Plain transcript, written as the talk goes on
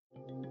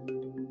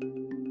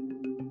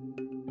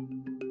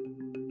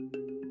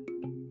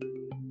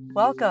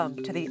Welcome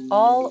to the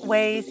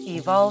Always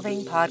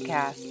Evolving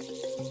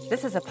podcast.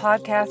 This is a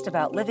podcast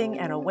about living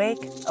an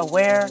awake,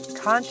 aware,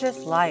 conscious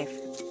life.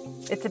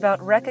 It's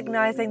about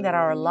recognizing that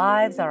our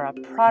lives are a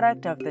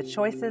product of the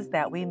choices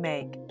that we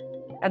make,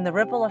 and the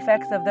ripple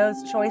effects of those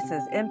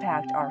choices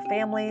impact our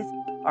families,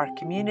 our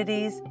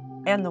communities,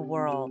 and the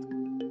world.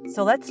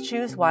 So let's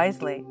choose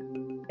wisely.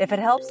 If it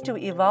helps to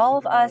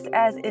evolve us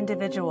as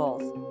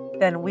individuals,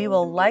 then we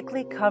will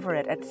likely cover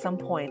it at some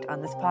point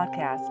on this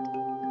podcast.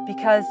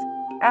 Because,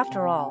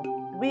 after all,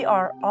 we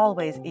are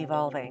always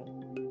evolving,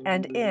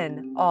 and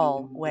in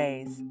all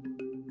ways.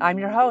 I'm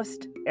your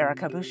host,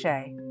 Erica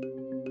Boucher.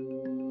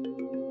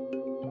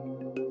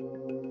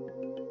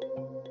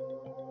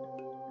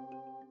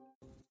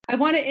 I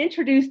want to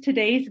introduce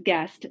today's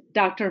guest,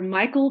 Dr.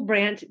 Michael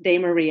Brandt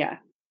DeMaria.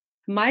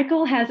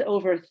 Michael has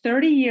over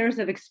 30 years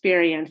of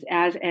experience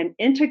as an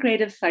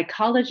integrative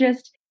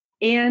psychologist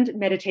and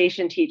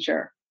meditation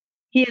teacher.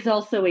 He is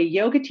also a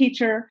yoga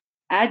teacher,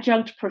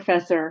 adjunct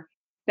professor,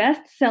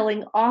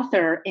 best-selling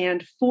author,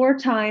 and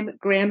 4-time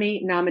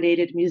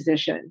Grammy-nominated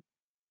musician.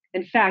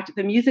 In fact,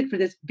 the music for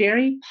this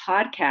very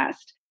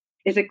podcast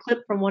is a clip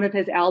from one of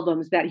his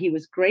albums that he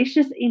was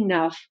gracious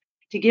enough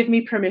to give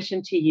me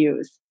permission to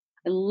use.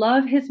 I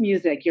love his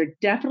music. You're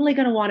definitely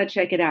going to want to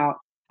check it out.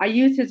 I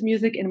use his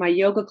music in my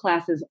yoga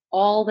classes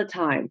all the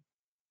time.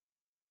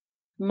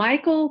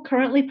 Michael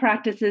currently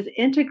practices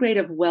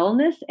integrative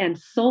wellness and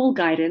soul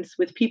guidance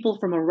with people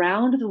from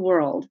around the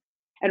world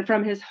and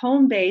from his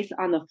home base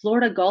on the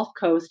Florida Gulf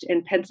Coast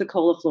in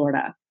Pensacola,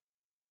 Florida.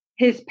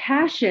 His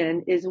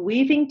passion is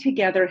weaving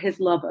together his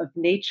love of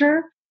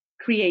nature,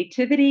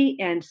 creativity,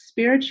 and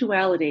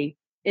spirituality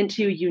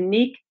into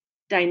unique,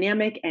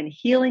 dynamic, and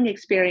healing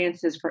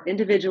experiences for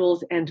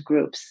individuals and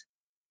groups.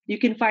 You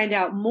can find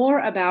out more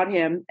about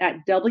him at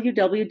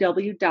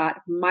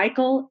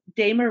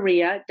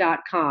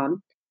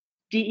www.michaeldemaria.com,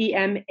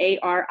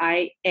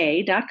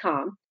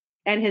 DEMARIA.com,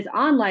 and his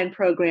online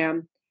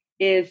program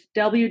is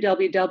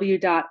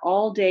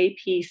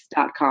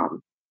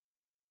www.alldaypeace.com.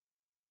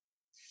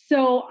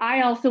 So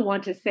I also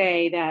want to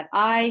say that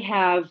I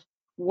have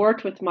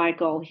worked with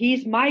Michael.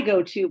 He's my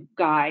go-to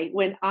guy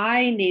when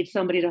I need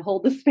somebody to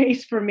hold the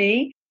space for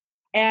me.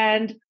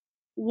 And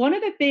one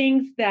of the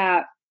things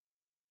that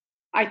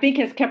I think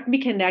has kept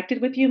me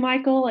connected with you,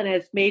 Michael, and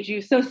has made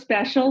you so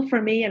special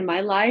for me in my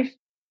life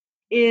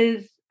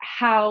is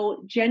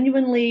how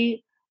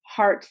genuinely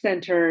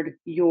heart-centered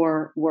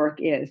your work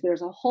is.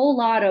 There's a whole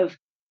lot of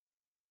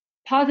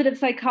positive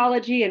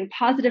psychology and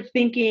positive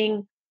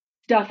thinking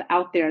stuff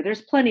out there.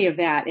 There's plenty of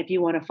that if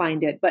you want to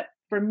find it. But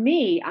for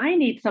me, I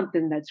need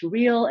something that's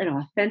real and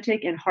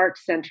authentic and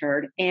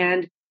heart-centered.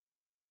 And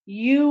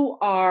you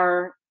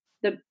are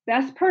the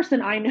best person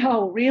I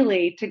know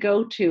really to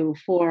go to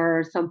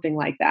for something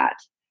like that.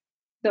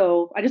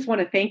 So I just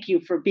want to thank you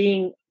for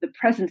being the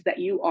presence that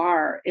you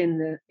are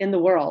in the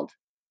world.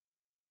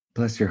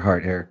 Bless your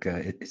heart,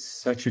 Erica. It's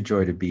such a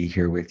joy to be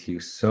here with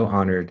you. So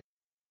honored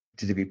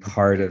to be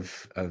part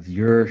of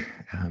your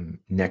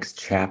next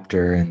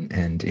chapter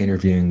and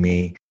interviewing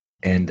me.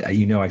 And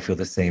I feel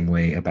the same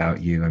way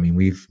about you. I mean,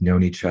 we've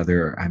known each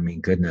other. I mean,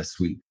 goodness,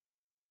 we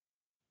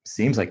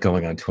seems like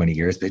going on 20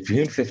 years, but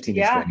June 15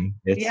 to 20.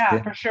 It's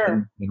Yeah, for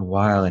sure. been a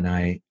while. And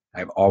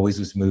I've always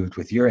was moved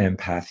with your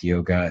empath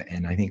yoga.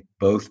 And I think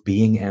both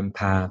being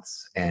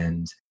empaths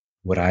and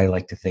what I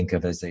like to think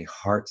of as a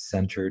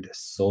heart-centered,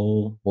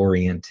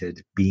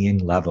 soul-oriented,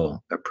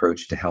 being-level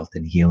approach to health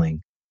and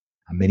healing.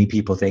 Many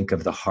people think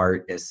of the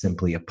heart as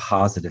simply a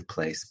positive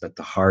place, but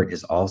the heart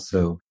is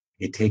also,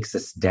 it takes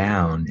us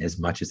down as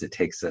much as it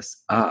takes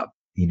us up.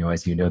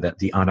 As you know, that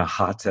the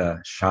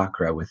Anahata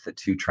chakra with the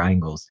two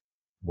triangles,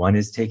 one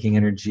is taking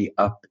energy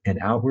up and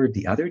outward,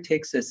 the other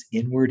takes us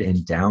inward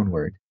and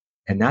downward.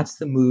 And that's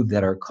the move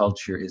that our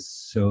culture is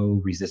so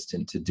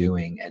resistant to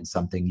doing, and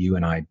something you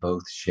and I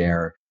both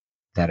share,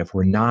 that if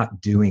we're not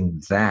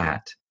doing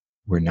that,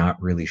 we're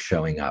not really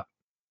showing up.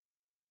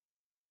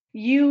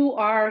 You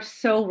are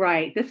so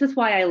right. This is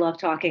why I love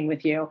talking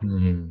with you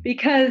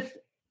because,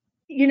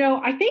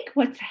 I think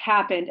what's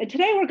happened, and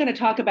today we're going to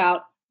talk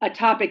about a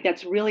topic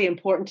that's really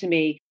important to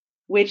me,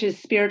 which is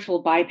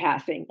spiritual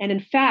bypassing. And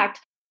in fact,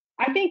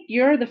 I think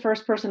you're the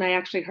first person I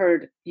actually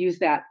heard use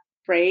that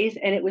phrase.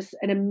 And it was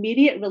an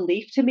immediate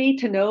relief to me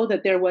to know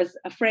that there was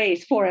a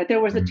phrase for it.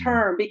 There was a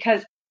term,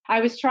 because I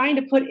was trying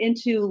to put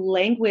into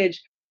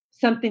language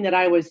something that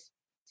I was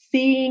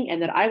seeing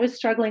and that I was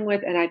struggling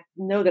with, and I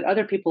know that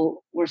other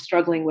people were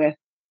struggling with.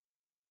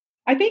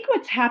 I think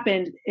what's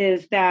happened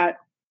is that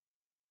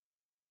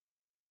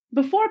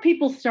before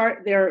people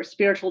start their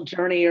spiritual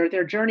journey or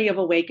their journey of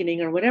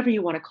awakening or whatever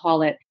you want to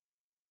call it,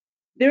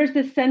 there's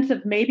this sense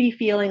of maybe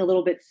feeling a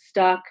little bit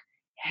stuck,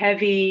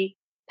 heavy,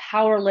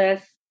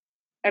 powerless.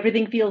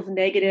 Everything feels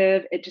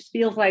negative. It just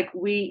feels like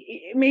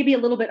we maybe a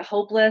little bit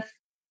hopeless.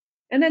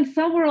 And then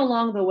somewhere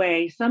along the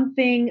way,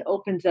 something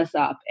opens us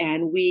up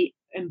and we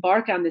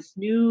embark on this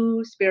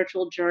new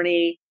spiritual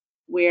journey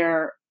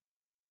where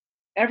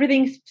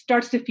everything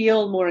starts to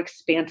feel more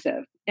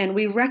expansive. And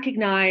we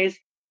recognize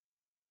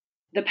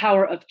the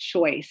power of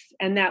choice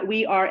and that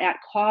we are at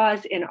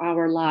cause in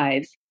our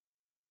lives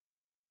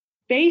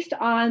based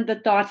on the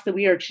thoughts that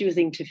we are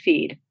choosing to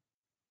feed.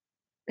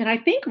 And I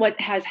think what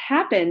has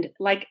happened,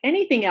 like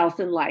anything else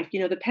in life,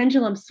 the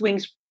pendulum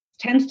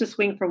tends to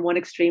swing from one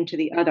extreme to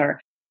the other.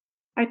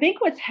 I think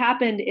what's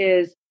happened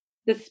is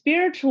the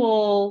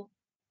spiritual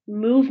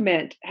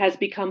movement has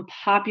become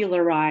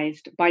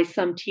popularized by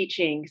some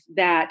teachings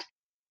that,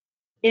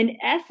 in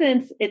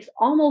essence, it's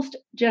almost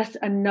just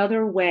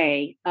another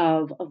way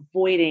of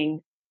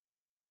avoiding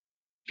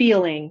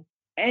feeling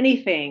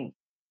anything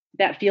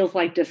that feels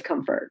like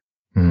discomfort.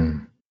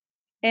 Mm.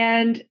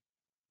 And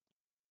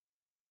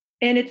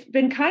it's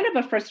been kind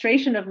of a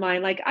frustration of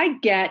mine. Like, I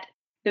get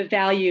the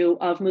value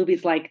of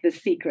movies like The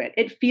Secret.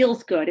 It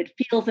feels good. It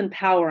feels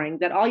empowering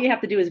that all you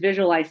have to do is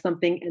visualize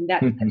something and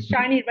that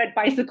shiny red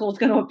bicycle is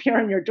going to appear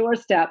on your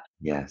doorstep.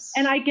 Yes.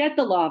 And I get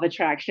the law of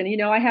attraction.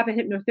 I have a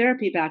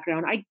hypnotherapy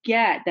background. I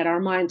get that our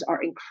minds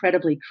are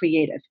incredibly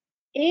creative.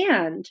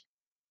 And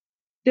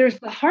there's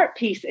the heart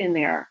piece in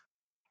there.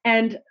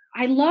 And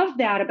I love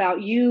that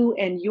about you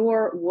and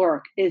your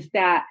work is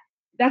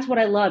that's what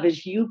I love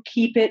is you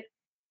keep it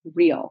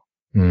real.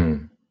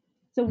 Mm.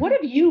 So what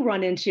have you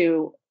run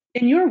into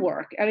in your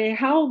work? I mean,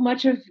 how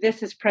much of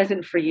this is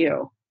present for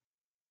you?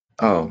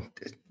 Oh,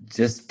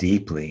 just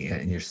deeply.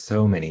 And there's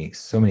so many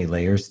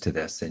layers to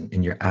this.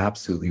 And you're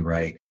absolutely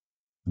right.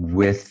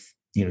 With,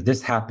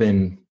 this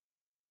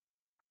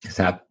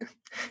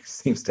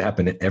seems to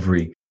happen at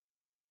every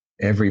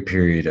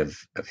period of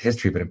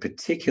history, but in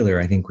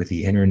particular, I think with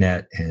the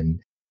internet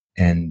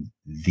and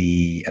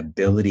the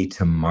ability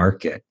to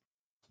market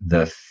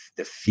the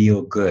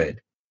feel good.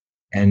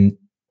 And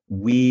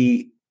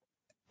we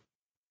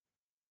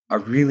are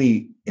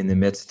really in the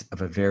midst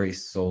of a very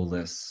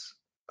soulless,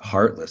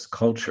 heartless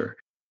culture.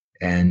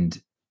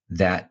 And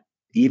that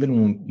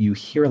even when you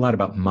hear a lot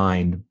about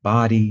mind,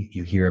 body,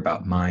 you hear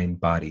about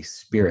mind, body,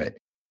 spirit,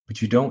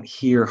 but you don't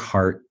hear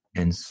heart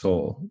and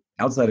soul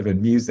outside of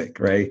in music,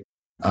 right?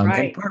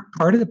 Right. And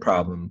part of the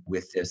problem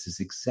with this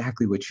is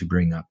exactly what you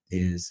bring up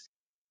is,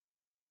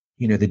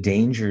 the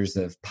dangers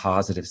of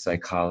positive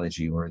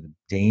psychology or the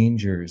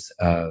dangers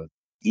of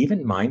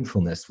even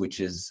mindfulness, which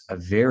is a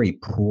very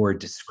poor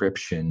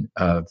description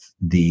of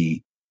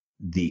the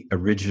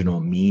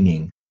original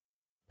meaning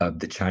of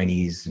the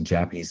Chinese and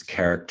Japanese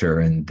character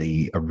and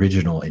the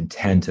original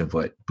intent of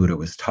what Buddha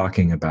was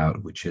talking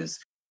about, which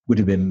would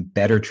have been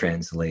better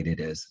translated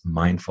as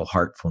mindful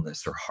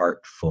heartfulness or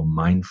heartful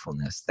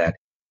mindfulness, that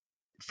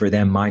for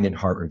them, mind and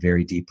heart were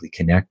very deeply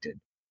connected.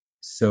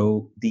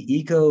 So the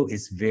ego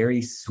is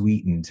very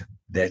sweetened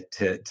that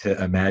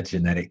to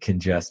imagine that it can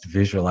just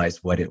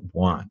visualize what it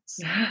wants.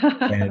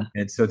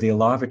 And so the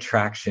law of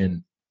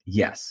attraction,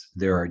 yes,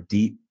 there are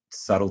deep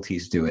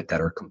subtleties to it that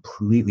are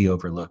completely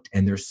overlooked.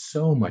 And there's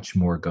so much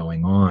more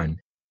going on.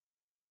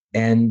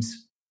 And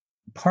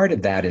part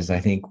of that is, I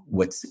think,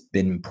 what's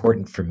been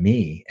important for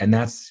me, and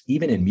that's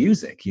even in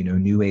music,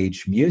 new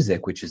age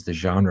music, which is the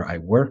genre I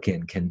work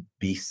in, can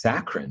be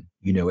saccharine.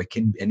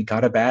 And it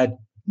got a bad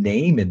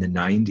name in the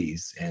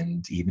 90s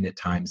and even at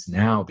times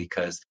now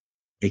because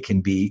it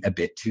can be a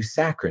bit too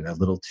saccharine, a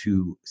little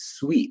too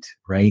sweet,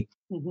 right?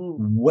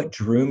 Mm-hmm. What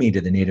drew me to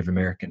the Native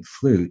American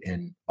flute,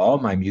 and all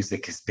my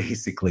music is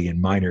basically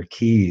in minor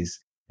keys.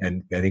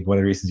 And I think one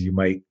of the reasons you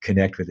might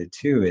connect with it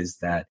too is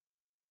that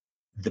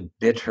the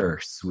bitter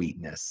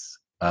sweetness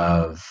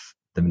of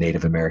the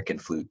Native American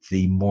flute,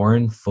 the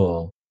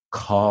mournful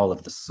call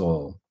of the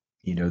soul.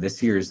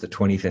 This year is the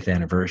 25th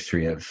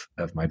anniversary of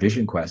my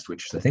Vision Quest,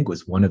 which I think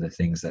was one of the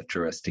things that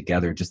drew us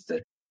together, just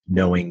the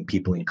knowing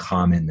people in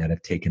common that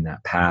have taken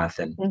that path.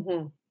 And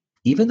Mm-hmm.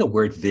 even the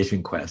word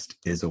Vision Quest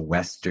is a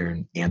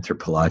Western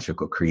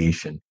anthropological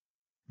creation.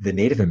 The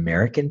Native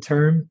American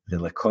term, the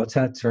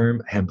Lakota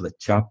term,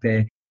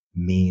 Hemblechape,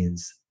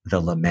 means the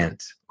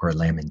lament or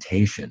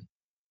lamentation.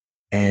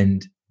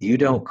 And you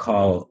don't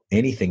call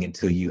anything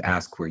until you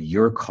ask where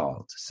you're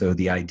called. So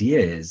the idea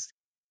is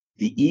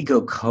the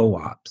ego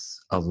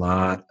co-ops a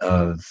lot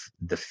of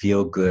the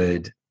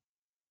feel-good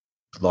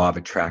law of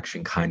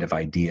attraction kind of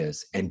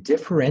ideas, and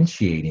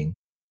differentiating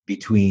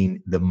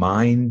between the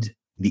mind,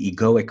 the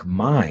egoic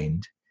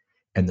mind,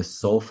 and the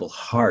soulful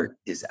heart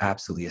is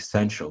absolutely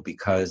essential,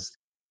 because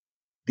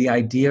the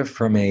idea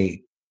from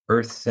a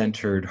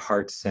earth-centered,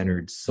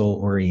 heart-centered,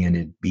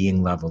 soul-oriented,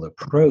 being level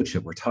approach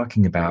that we're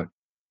talking about,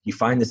 you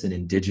find this in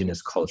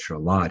indigenous culture a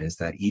lot, is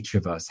that each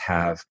of us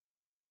have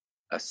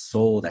a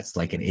soul that's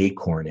like an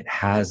acorn. It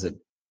has an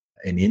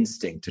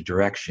instinct, a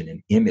direction,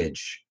 an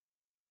image,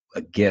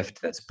 a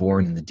gift that's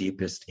born in the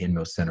deepest,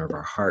 inmost center of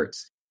our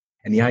hearts.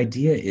 And the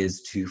idea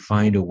is to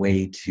find a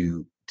way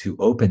to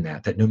open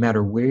that no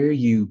matter where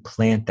you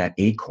plant that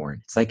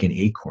acorn, it's like an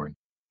acorn,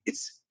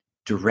 its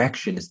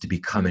direction is to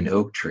become an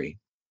oak tree.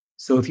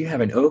 So if you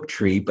have an oak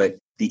tree, but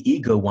the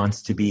ego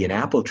wants to be an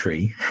apple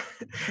tree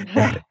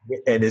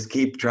and is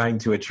keep trying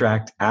to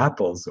attract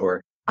apples,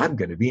 or I'm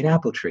going to be an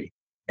apple tree.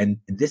 And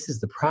this is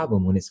the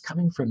problem when it's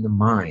coming from the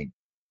mind.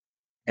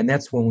 And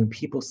that's when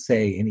people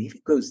say, and it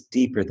even goes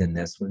deeper than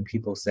this, when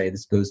people say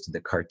this goes to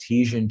the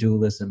Cartesian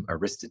dualism,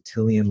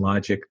 Aristotelian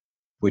logic,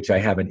 which I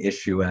have an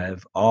issue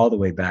of all the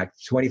way back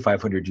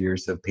 2,500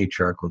 years of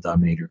patriarchal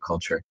dominator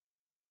culture.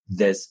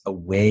 There's a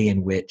way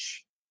in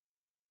which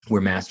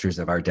we're masters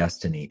of our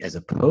destiny, as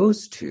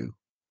opposed to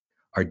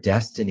our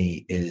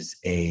destiny is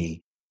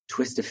a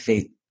twist of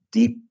fate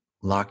deep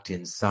locked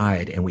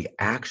inside, and we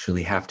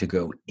actually have to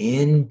go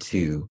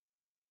into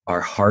our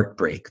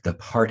heartbreak. The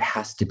heart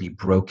has to be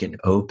broken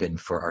open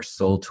for our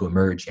soul to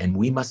emerge, and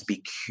we must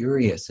be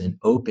curious and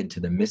open to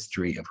the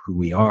mystery of who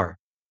we are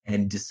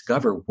and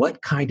discover,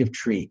 what kind of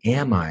tree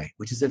am I,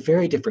 which is a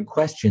very different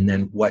question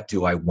than what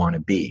do I want to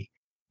be,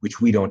 which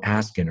we don't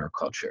ask in our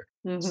culture.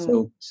 Mm-hmm.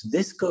 So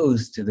this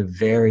goes to the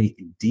very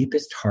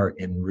deepest heart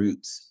and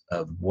roots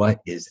of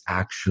what is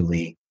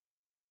actually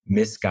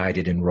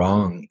misguided and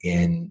wrong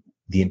in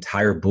the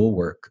entire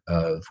bulwark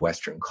of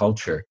Western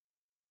culture.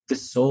 The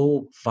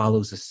soul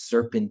follows a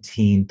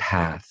serpentine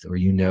path, or,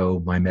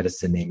 my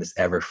medicine name is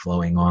Ever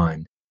Flowing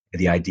On,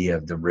 the idea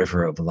of the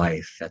river of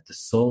life, that the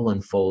soul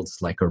unfolds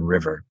like a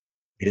river.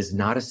 It is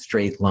not a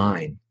straight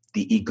line.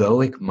 The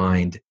egoic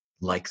mind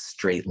likes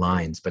straight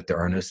lines, but there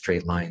are no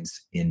straight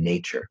lines in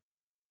nature.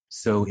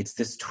 So it's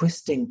this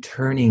twisting,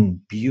 turning,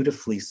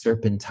 beautifully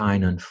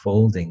serpentine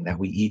unfolding that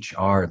we each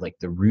are, like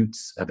the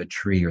roots of a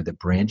tree or the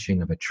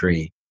branching of a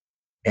tree.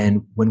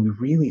 And when we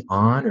really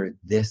honor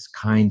this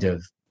kind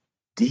of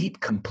deep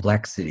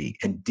complexity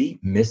and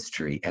deep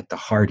mystery at the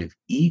heart of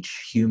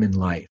each human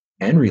life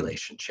and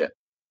relationship,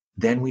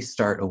 then we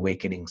start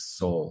awakening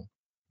soul.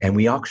 And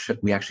we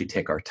actually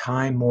take our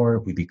time more,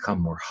 we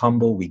become more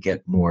humble, we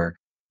get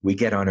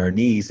on our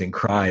knees and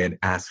cry and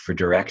ask for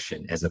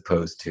direction, as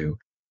opposed to,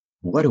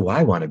 what do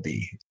I want to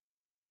be?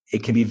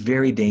 It can be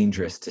very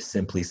dangerous to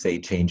simply say,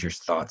 change your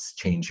thoughts,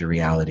 change your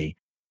reality.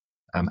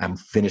 I'm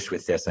finished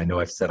with this. I know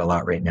I've said a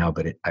lot right now,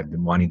 but I've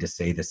been wanting to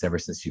say this ever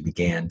since you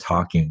began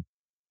talking.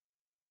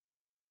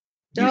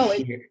 Go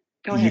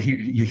ahead.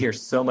 You hear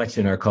so much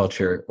in our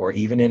culture, or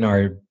even in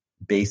our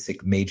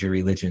basic major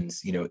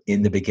religions,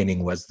 in the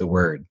beginning was the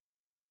Word.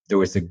 There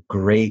was a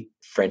great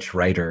French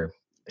writer,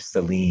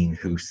 Celine,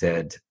 who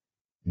said,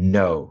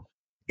 no,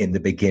 in the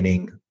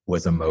beginning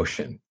was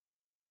emotion.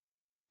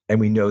 And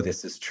we know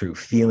this is true.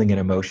 Feeling and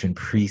emotion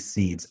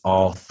precedes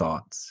all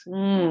thoughts.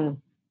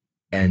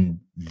 And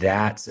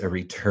that's a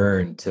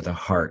return to the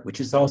heart, which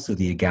is also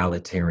the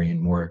egalitarian,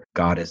 more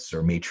goddess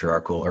or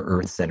matriarchal or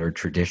earth-centered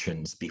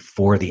traditions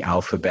before the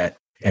alphabet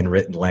and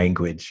written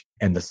language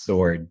and the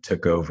sword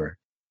took over.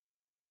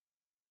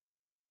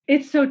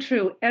 It's so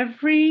true.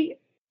 Every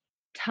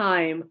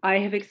time I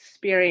have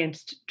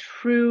experienced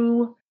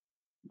true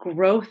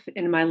growth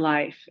in my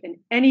life in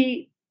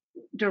any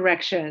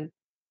direction,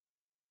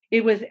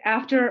 it was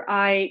after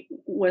I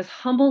was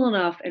humble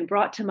enough and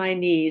brought to my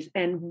knees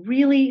and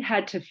really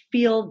had to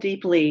feel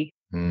deeply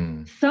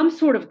some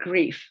sort of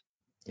grief.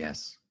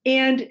 Yes.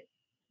 And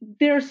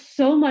there's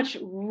so much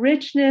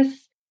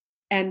richness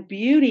and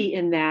beauty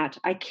in that.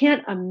 I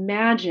can't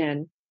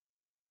imagine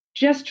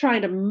just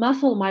trying to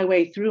muscle my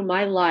way through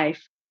my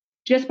life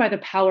just by the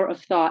power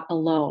of thought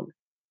alone.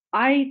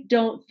 I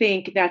don't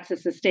think that's a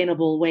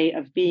sustainable way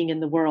of being in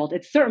the world.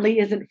 It certainly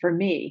isn't for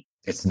me.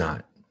 It's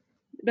not.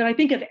 But I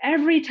think of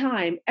every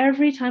time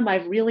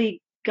I've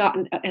really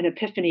gotten an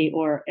epiphany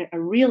or a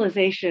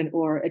realization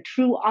or a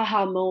true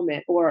aha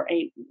moment or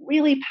a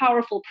really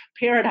powerful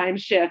paradigm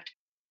shift,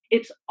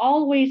 it's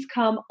always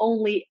come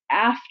only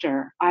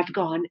after I've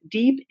gone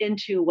deep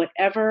into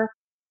whatever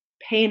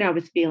pain I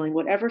was feeling,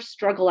 whatever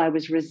struggle I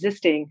was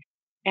resisting,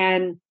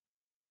 and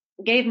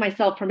gave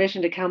myself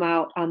permission to come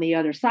out on the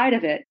other side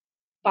of it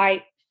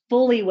by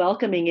fully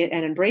welcoming it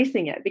and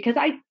embracing it. Because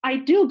I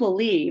do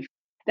believe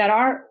that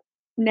our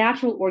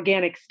natural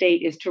organic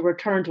state is to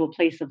return to a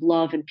place of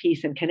love and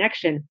peace and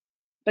connection.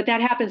 But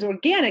that happens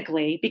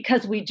organically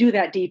because we do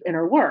that deep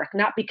inner work,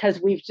 not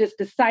because we've just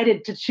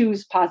decided to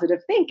choose positive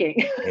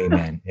thinking.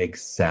 Amen.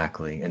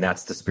 Exactly. And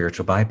that's the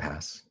spiritual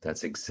bypass.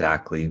 That's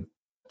exactly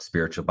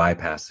spiritual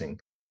bypassing,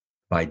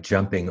 by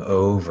jumping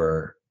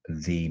over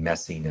the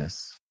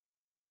messiness.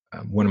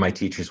 One of my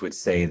teachers would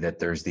say that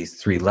there's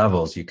these three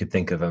levels. You could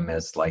think of them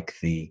as like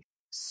the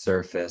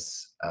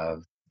surface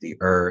of the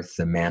earth,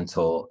 the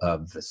mantle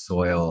of the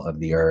soil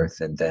of the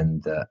earth, and then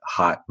the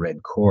hot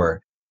red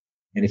core.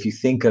 And if you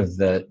think of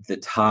the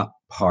top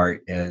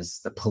part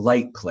as the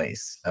polite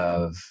place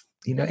of,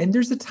 and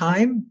there's a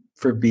time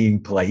for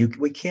being polite.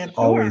 We can't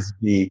always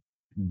be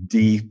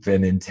deep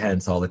and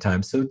intense all the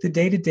time. So the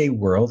day-to-day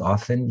world,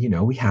 often,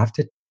 we have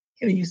to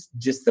use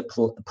just the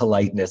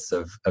politeness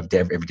of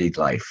everyday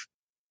life.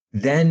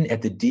 Then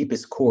at the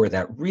deepest core,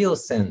 that real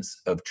sense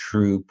of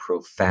true,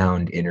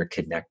 profound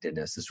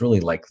interconnectedness is really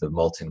like the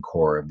molten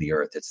core of the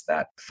earth. It's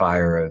that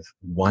fire of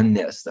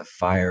oneness, the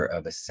fire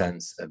of a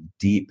sense of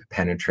deep,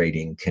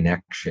 penetrating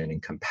connection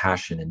and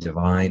compassion and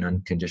divine,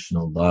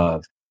 unconditional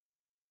love.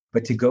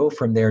 But to go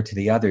from there to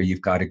the other, you've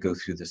got to go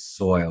through the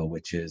soil,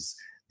 which is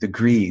the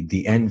greed,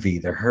 the envy,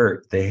 the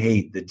hurt, the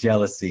hate, the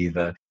jealousy,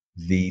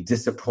 the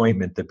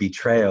disappointment, the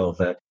betrayal,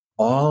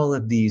 all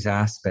of these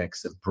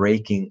aspects of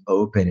breaking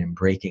open and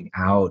breaking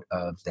out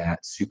of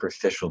that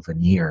superficial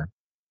veneer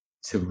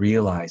to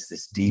realize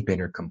this deep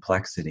inner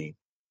complexity.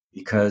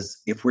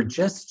 Because if we're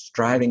just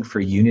striving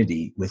for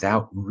unity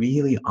without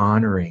really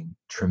honoring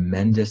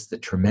the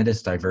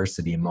tremendous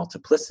diversity and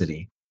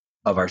multiplicity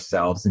of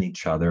ourselves and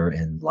each other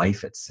and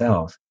life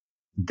itself,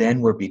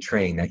 then we're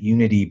betraying. That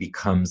unity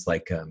becomes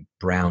like a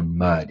brown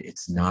mud.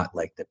 It's not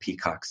like the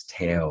peacock's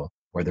tail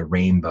or the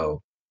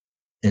rainbow.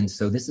 And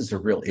so this is a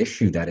real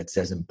issue, that it's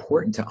as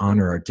important to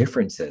honor our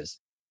differences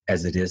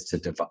as it is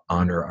to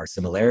honor our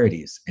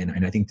similarities.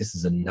 And I think this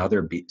is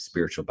another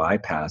spiritual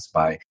bypass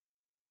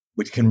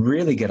which can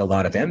really get a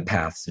lot of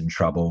empaths in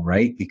trouble,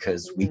 right?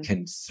 Because we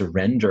can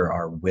surrender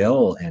our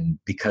will, and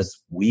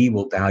because we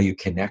will value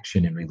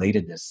connection and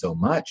relatedness so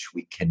much,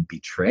 we can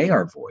betray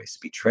our voice,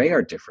 betray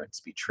our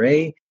difference,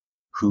 betray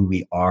who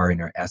we are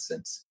in our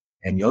essence.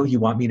 And you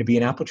want me to be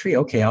an apple tree?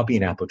 Okay, I'll be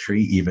an apple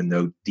tree, even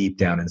though deep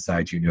down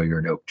inside you're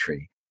an oak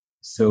tree.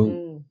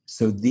 So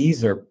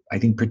these are, I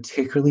think,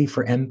 particularly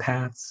for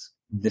empaths,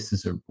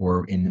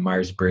 or in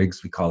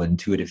Myers-Briggs, we call it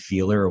intuitive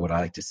feeler, or what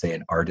I like to say,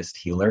 an artist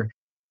healer.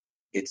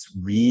 It's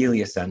really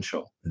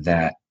essential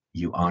that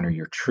you honor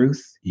your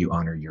truth, you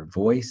honor your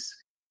voice,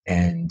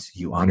 and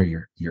you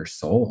honor your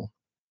soul.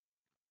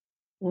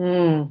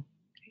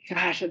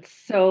 Gosh, it's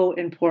so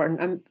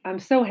important. I'm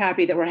so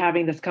happy that we're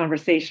having this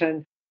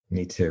conversation.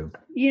 Me too.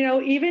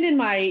 Even in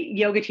my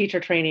yoga teacher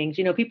trainings,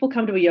 people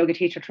come to a yoga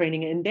teacher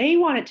training and they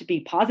want it to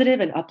be positive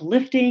and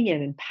uplifting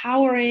and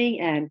empowering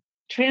and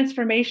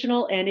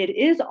transformational. And it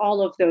is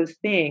all of those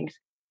things.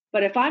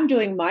 But if I'm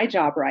doing my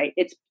job right,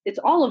 it's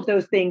all of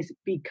those things,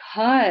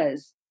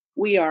 because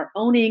we are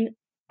owning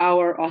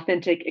our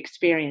authentic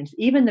experience,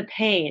 even the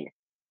pain.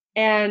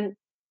 And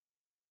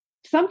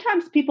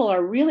sometimes people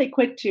are really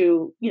quick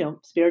to,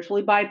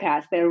 spiritually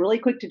bypass. They're really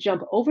quick to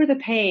jump over the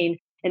pain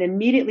and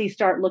immediately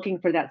start looking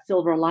for that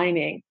silver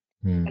lining.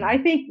 And I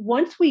think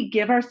once we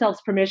give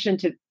ourselves permission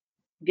to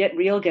get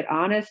real, get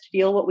honest,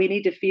 feel what we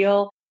need to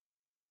feel,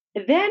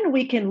 then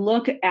we can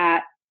look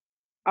at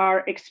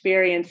our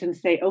experience and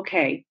say,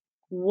 okay,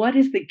 what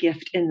is the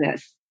gift in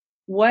this?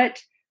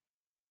 What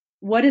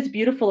is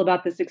beautiful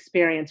about this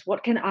experience?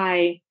 What can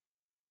I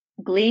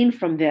glean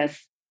from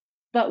this?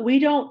 But we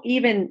don't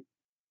even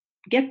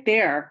get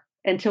there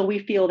until we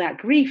feel that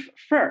grief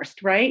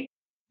first, right?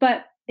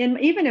 But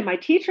even in my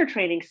teacher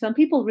training, some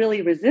people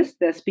really resist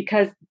this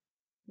because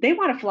they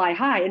want to fly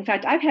high. In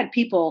fact, I've had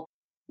people,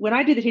 when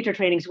I do the teacher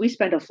trainings, we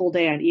spend a full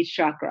day on each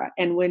chakra.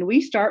 And when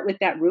we start with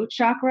that root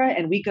chakra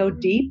and we go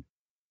deep,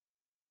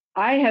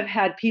 I have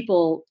had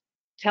people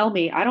tell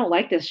me, I don't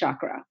like this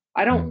chakra.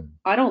 I don't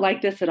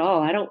like this at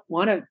all. I don't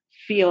want to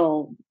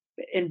feel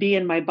and be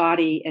in my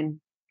body and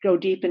go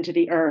deep into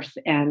the earth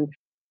and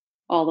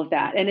all of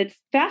that. And it's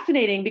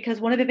fascinating because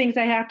one of the things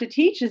I have to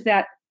teach is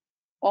that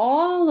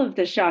all of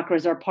the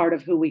chakras are part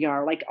of who we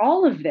are. Like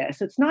all of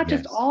this, it's not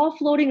just all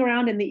floating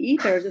around in the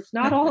ethers. It's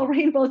not all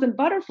rainbows and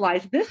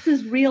butterflies. This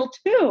is real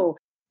too.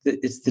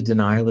 It's the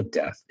denial of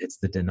death. It's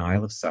the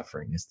denial of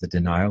suffering. It's the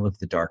denial of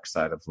the dark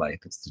side of life.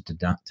 It's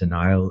the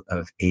denial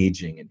of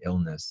aging and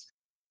illness,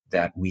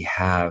 that we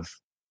have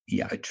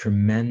a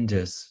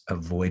tremendous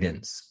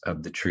avoidance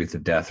of the truth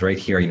of death. Right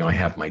here, I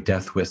have my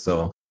death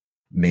whistle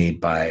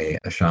made by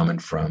a shaman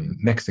from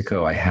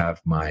Mexico. I have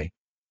my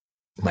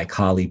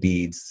Kali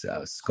beads,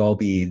 skull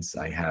beads.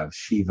 I have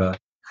Shiva.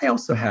 I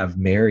also have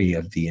Mary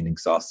of the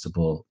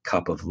Inexhaustible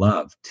Cup of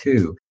Love,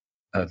 too,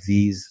 of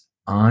these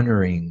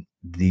honoring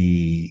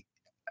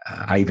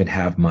I even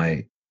have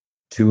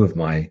two of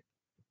my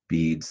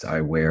beads I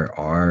wear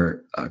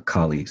are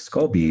Kali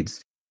skull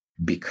beads,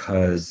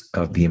 because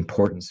of the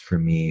importance for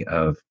me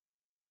of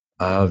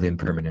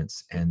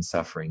impermanence and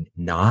suffering,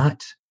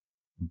 not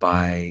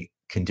by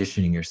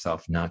conditioning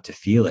yourself not to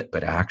feel it,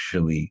 but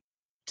actually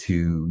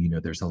to,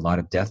 there's a lot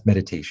of death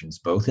meditations,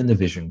 both in the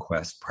Vision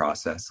Quest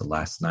process. So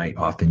last night,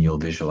 often you'll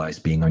visualize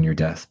being on your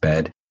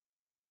deathbed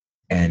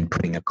and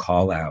putting a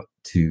call out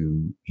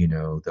to,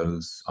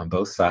 those on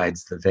both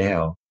sides of the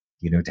veil,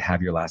 to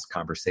have your last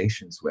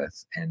conversations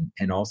with.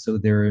 And also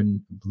there are a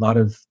lot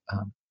of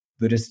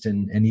Buddhist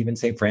and even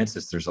St.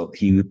 Francis,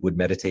 he would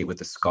meditate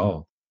with a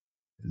skull,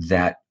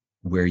 that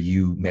where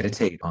you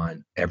meditate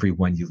on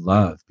everyone you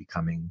love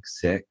becoming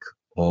sick,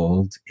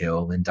 old,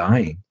 ill, and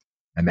dying,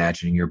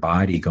 imagining your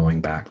body going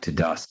back to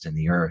dust in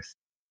the earth.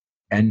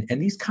 And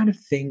these kind of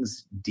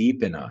things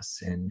deepen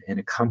us and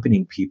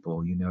accompanying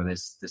people.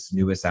 This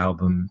newest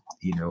album,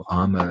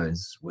 Amma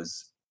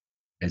was,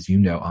 as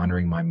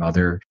honoring my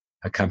mother,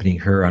 accompanying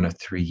her on a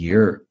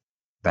 3-year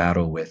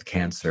battle with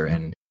cancer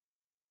and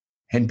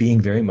being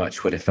very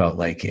much what it felt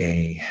like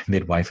a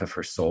midwife of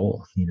her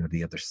soul,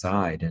 the other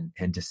side.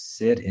 And to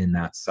sit in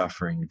that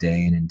suffering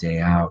day in and day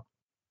out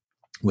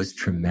was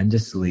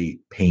tremendously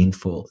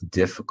painful,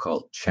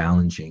 difficult,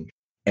 challenging,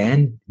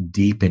 and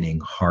deepening,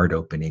 heart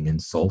opening,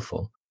 and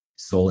soulful,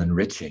 soul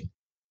enriching.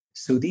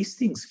 So these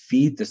things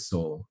feed the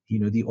soul.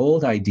 The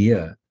old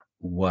idea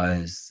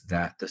was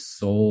that the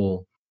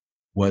soul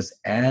was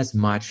as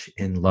much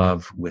in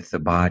love with the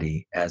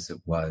body as it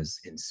was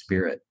in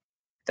spirit.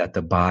 that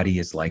the body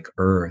is like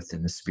earth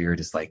and the spirit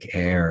is like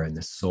air and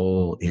the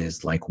soul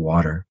is like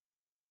water.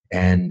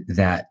 And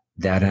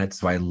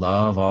that's why I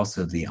love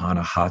also the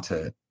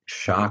Anahata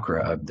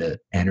chakra of the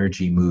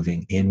energy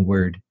moving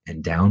inward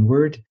and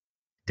downward,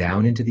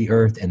 down into the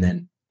earth, and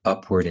then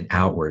upward and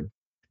outward.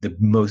 The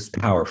most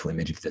powerful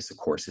image of this, of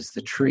course, is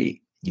the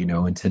tree,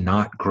 and to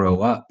not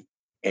grow up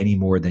any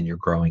more than you're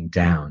growing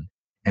down.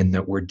 And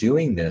that we're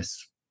doing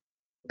this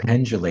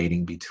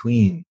pendulating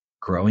between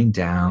growing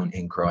down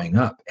and growing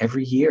up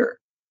every year.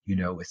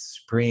 With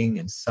spring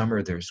and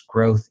summer, there's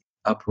growth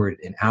upward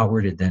and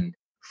outward, and then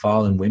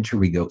fall and winter,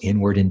 we go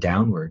inward and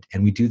downward.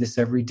 And we do this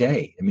every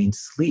day. I mean,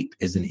 sleep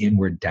is an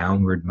inward,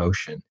 downward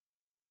motion.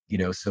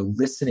 So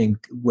listening,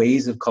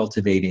 ways of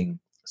cultivating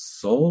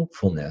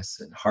soulfulness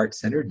and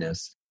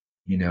heart-centeredness,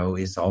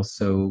 is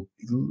also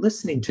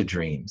listening to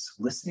dreams,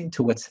 listening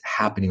to what's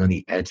happening on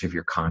the edge of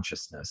your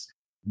consciousness.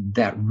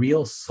 That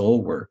real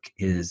soul work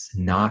is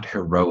not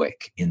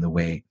heroic in the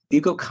way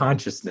ego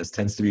consciousness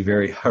tends to be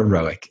very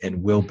heroic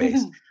and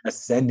will-based,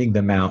 ascending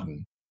the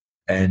mountain.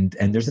 And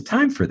there's a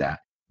time for that.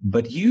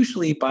 But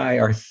usually by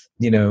our,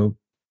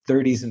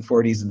 30s and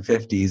 40s and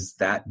 50s,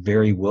 that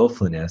very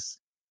willfulness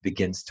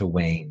begins to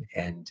wane.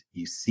 And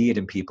you see it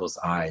in people's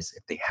eyes.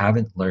 If they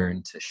haven't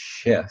learned to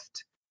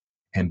shift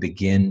and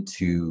begin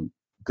to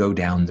go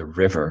down the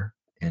river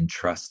and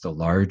trust the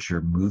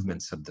larger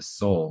movements of the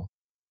soul,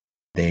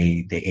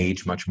 they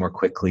age much more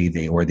quickly.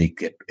 They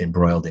get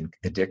embroiled in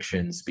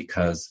addictions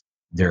because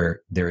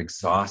they're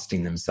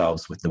exhausting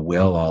themselves with the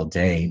will all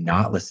day,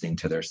 not listening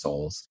to their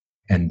souls.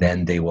 And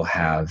then they will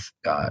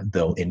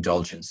they'll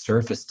indulge in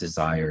surface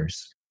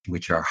desires,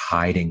 which are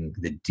hiding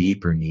the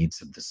deeper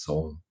needs of the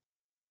soul.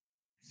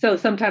 So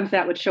sometimes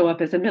that would show up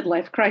as a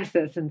midlife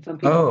crisis in some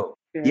people. Oh,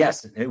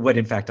 yes. What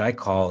in fact I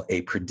call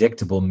a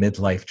predictable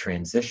midlife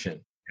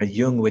transition.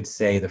 Jung would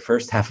say the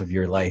first half of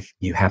your life,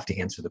 you have to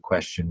answer the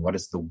question, what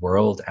does the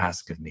world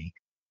ask of me?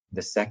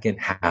 The second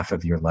half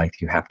of your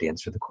life, you have to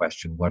answer the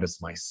question, what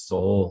does my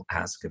soul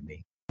ask of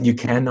me? You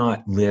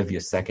cannot live your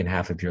second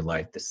half of your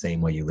life the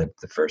same way you lived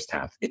the first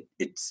half.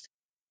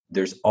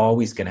 There's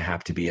always going to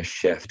have to be a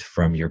shift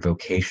from your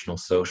vocational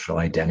social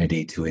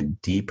identity to a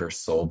deeper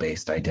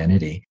soul-based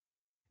identity.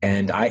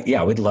 And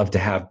I would love to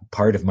have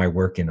part of my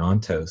work in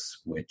Ontos,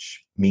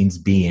 which means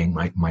being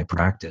my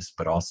practice,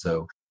 but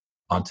also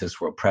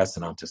Ontos World Press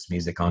and Ontos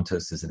Music.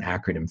 Ontos is an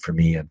acronym for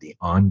me of the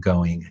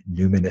ongoing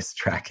numinous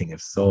tracking of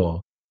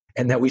soul,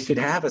 and that we should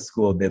have a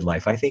school of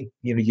midlife. I think,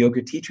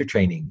 yoga teacher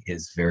training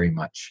is very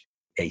much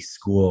a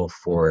school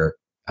for,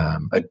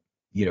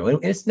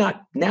 it's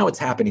not, now it's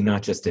happening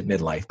not just at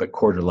midlife, but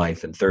quarter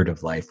life and third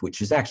of life,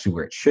 which is actually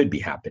where it should be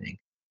happening.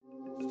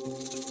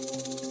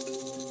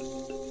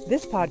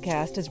 This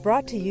podcast is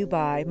brought to you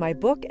by my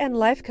book and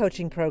life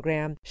coaching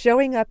program,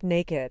 Showing Up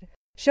Naked.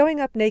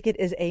 Showing up naked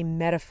is a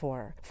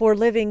metaphor for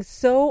living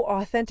so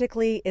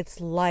authentically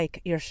it's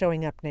like you're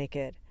showing up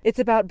naked. It's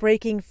about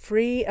breaking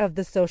free of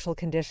the social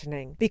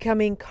conditioning,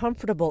 becoming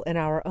comfortable in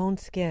our own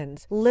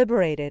skins,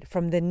 liberated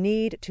from the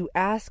need to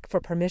ask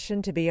for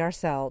permission to be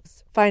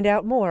ourselves. Find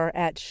out more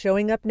at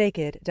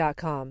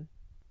showingupnaked.com.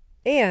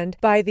 And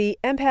by the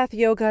Empath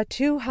Yoga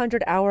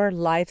 200-hour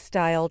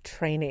lifestyle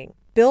training.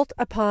 Built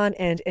upon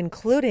and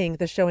including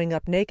the Showing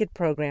Up Naked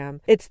program,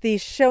 it's the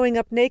Showing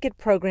Up Naked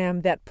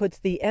program that puts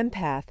the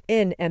empath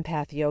in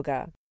empath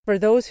yoga. For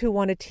those who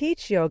want to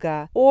teach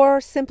yoga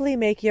or simply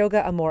make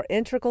yoga a more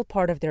integral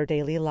part of their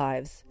daily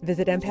lives,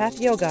 visit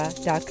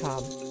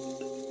empathyoga.com.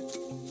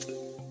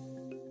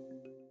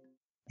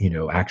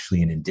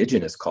 Actually in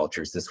indigenous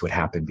cultures, this would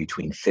happen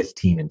between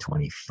 15 and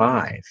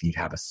 25. You'd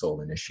have a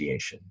soul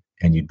initiation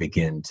and you'd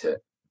begin to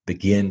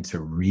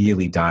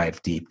really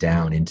dive deep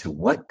down into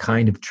what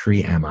kind of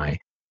tree am I?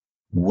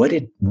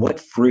 What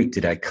fruit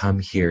did I come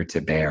here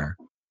to bear?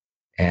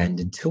 And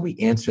until we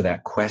answer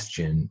that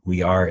question,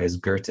 we are, as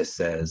Goethe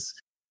says,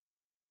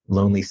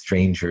 lonely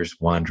strangers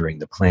wandering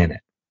the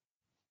planet.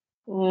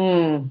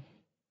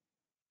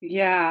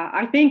 Yeah,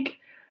 I think,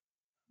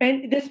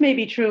 and this may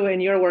be true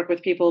in your work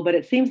with people, but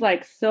it seems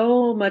like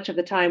so much of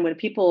the time when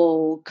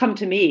people come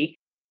to me,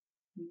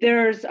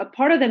 there's a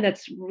part of them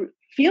that's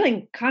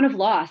feeling kind of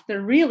lost. They're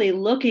really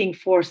looking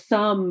for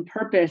some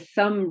purpose,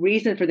 some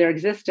reason for their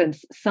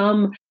existence,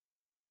 some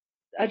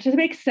to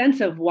make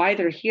sense of why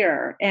they're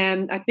here.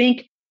 And I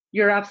think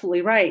you're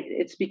absolutely right.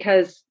 It's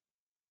because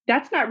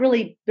that's not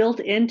really built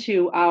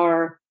into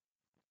our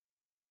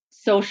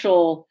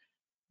social,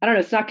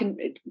 it's not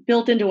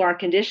built into our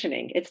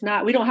conditioning. It's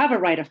not, we don't have a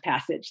rite of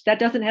passage. That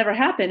doesn't ever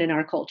happen in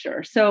our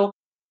culture. So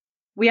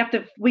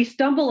we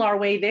stumble our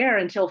way there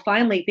until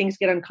finally things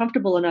get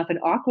uncomfortable enough and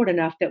awkward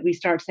enough that we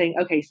start saying,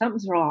 okay,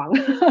 something's wrong.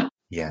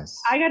 Yes.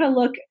 I got to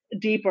look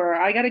deeper.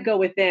 I got to go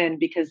within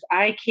because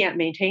I can't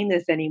maintain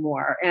this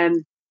anymore.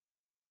 And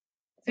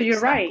so you're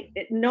right.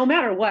 No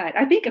matter what,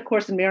 I think A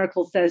Course in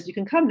Miracles says you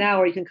can come now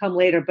or you can come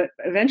later, but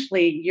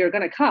eventually you're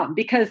going to come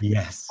because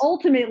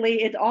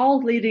ultimately it's all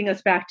leading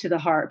us back to the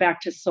heart,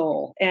 back to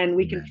soul. And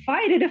we can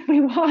fight it if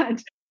we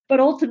want, but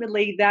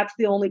ultimately that's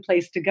the only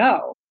place to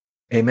go.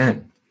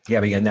 Amen.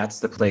 Yeah, and that's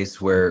the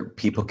place where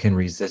people can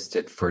resist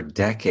it for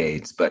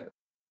decades, but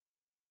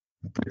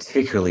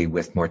particularly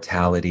with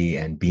mortality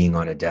and being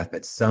on a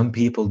deathbed, some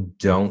people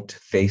don't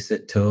face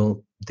it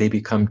till they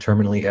become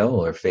terminally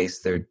ill or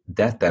face their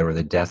deathbed or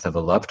the death of a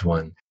loved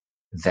one,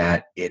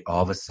 that it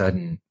all of a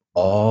sudden,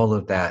 all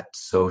of that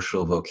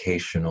social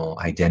vocational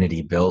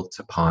identity built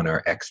upon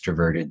our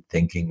extroverted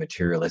thinking,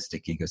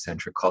 materialistic,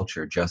 egocentric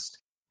culture just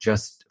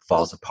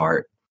falls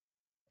apart.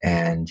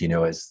 And,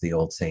 as the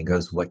old saying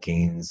goes, what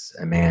gains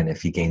a man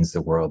if he gains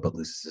the world but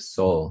loses his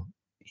soul?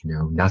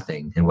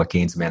 Nothing. And what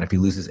gains a man if he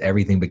loses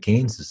everything but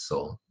gains his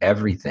soul?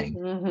 Everything.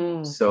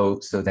 Mm-hmm.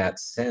 So that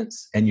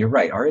sense, and you're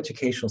right, our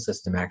educational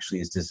system actually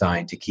is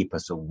designed to keep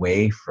us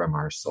away from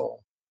our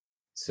soul.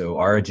 So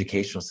our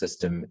educational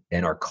system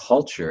and our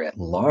culture at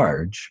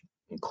large,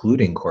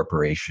 including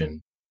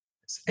corporation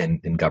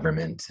and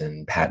government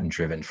and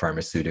patent-driven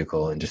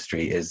pharmaceutical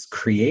industry, is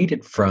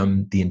created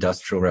from the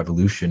Industrial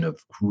Revolution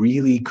of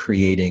really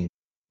creating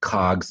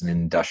cogs in an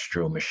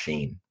industrial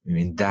machine. I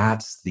mean,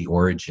 that's the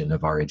origin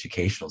of our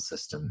educational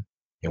system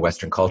in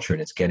Western culture,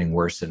 and it's getting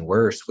worse and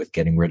worse with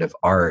getting rid of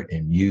art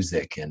and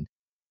music and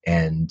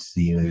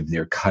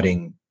they're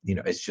cutting.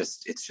 It's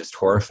just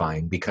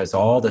horrifying, because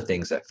all the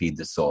things that feed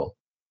the soul.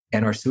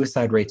 And our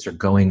suicide rates are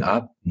going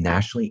up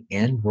nationally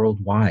and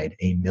worldwide.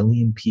 1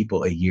 million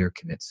people a year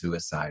commit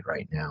suicide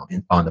right now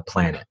on the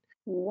planet.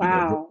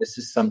 Wow. This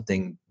is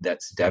something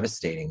that's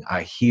devastating.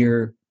 I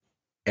hear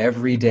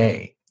every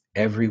day,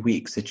 every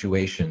week,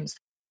 situations,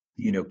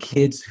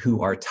 kids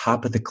who are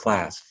top of the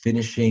class,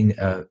 finishing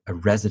a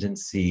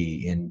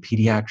residency in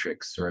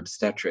pediatrics or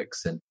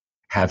obstetrics, and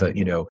have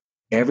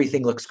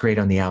everything looks great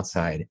on the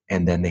outside,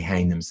 and then they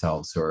hang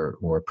themselves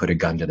or put a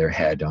gun to their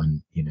head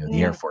on,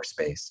 the Air Force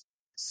Base.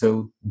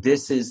 So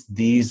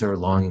these are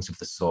longings of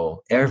the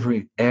soul.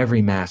 Every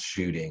mass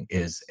shooting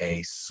is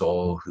a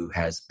soul who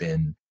has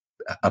been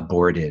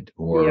aborted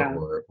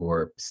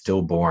or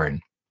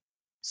stillborn.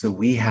 So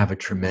we have a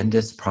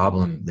tremendous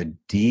problem, the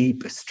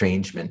deep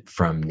estrangement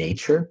from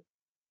nature,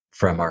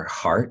 from our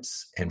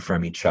hearts, and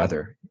from each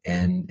other.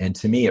 And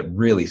to me, it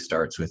really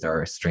starts with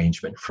our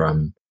estrangement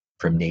from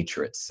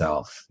nature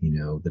itself.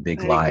 The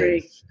big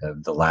lie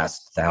of the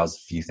last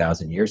few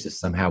thousand years is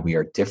somehow we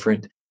are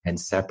different and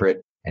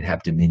separate and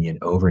have dominion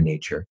over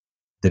nature.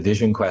 The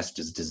Vision Quest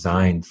is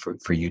designed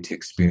for you to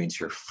experience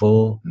your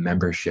full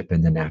membership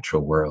in the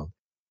natural world.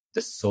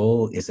 The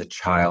soul is a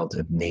child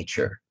of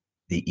nature.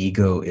 The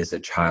ego is a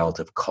child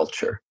of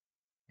culture.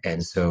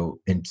 And so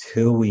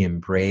until we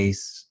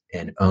embrace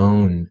and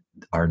own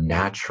our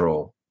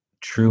natural,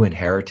 true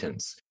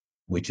inheritance,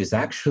 which is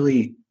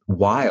actually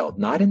wild,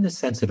 not in the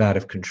sense of out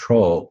of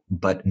control,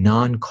 but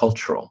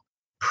non-cultural,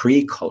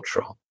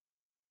 pre-cultural.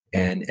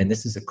 And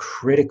this is a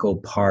critical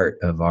part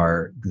of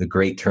the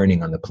great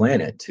turning on the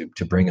planet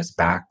to bring us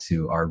back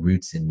to our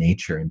roots in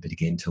nature and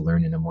begin to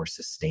learn in a more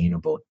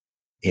sustainable,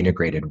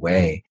 integrated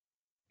way.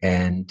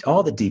 And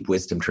all the deep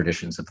wisdom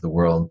traditions of the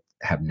world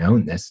have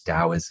known this,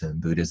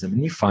 Taoism, Buddhism,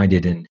 and you find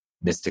it in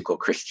mystical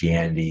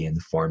Christianity in the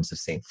forms of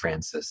St.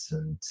 Francis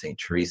and St.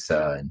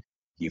 Teresa, and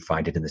you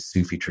find it in the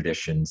Sufi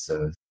traditions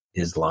of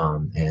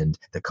Islam and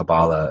the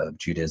Kabbalah of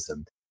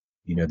Judaism.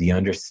 The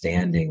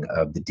understanding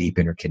of the deep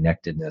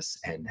interconnectedness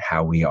and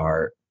how we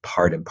are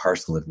part and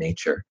parcel of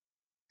nature.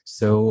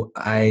 So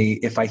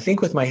if I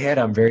think with my head,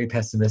 I'm very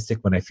pessimistic.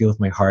 When I feel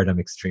with my heart, I'm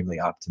extremely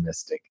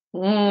optimistic.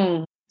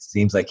 It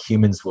seems like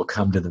humans will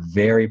come to the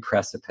very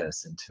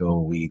precipice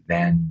until we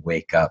then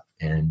wake up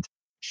and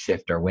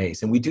shift our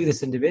ways. And we do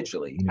this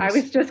individually. I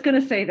was just going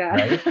to say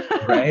that.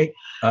 Right?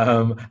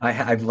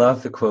 I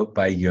love the quote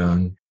by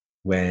Jung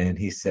when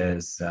he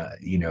says,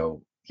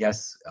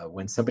 yes,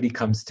 when somebody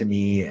comes to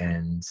me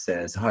and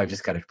says, I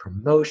just got a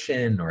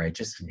promotion, or I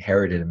just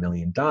inherited $1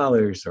 million,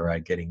 or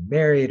I'm getting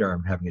married, or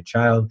I'm having a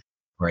child,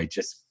 or I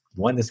just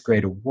won this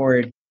great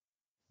award,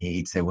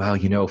 he'd say, well,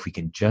 if we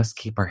can just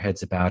keep our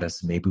heads about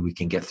us, maybe we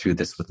can get through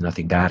this with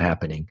nothing bad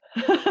happening.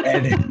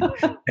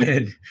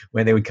 and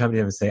when they would come to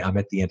him and say, I'm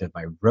at the end of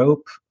my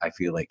rope, I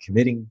feel like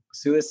committing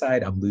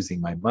suicide, I'm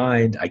losing my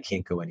mind, I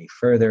can't go any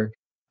further,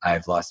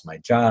 I've lost my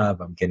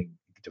job, I'm getting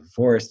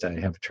divorced, I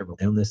have a terminal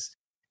illness,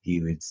 he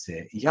would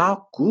say, ja,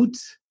 gut,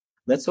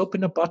 let's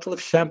open a bottle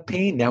of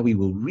champagne. Now we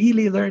will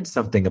really learn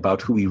something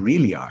about who we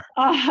really are.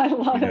 I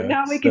love it.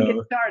 Now we can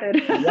get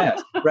started.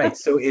 Yes, right.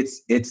 So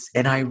it's,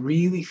 and I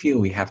really feel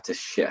we have to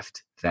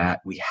shift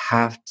that. We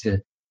have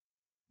to,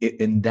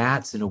 and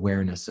that's an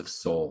awareness of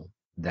soul.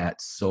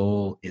 That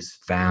soul is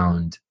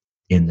found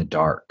in the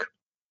dark.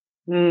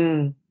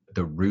 The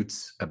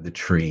roots of the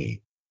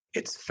tree.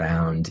 It's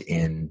found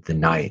in the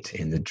night,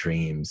 in the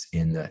dreams,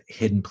 in the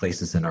hidden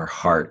places in our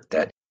heart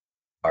that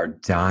are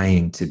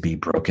dying to be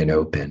broken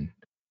open.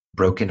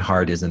 Broken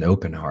heart is an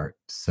open heart.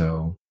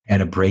 So,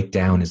 and a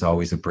breakdown is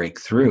always a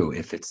breakthrough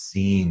if it's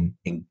seen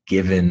and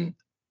given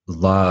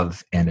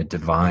love and a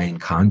divine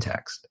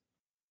context.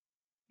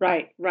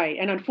 Right.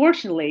 And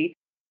unfortunately,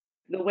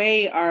 the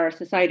way our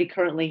society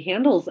currently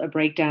handles a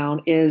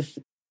breakdown is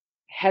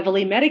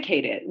heavily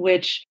medicated,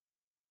 which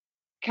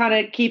kind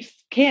of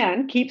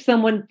can keep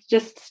someone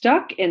just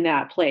stuck in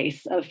that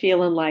place of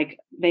feeling like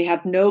they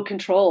have no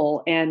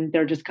control and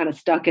they're just kind of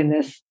stuck in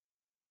this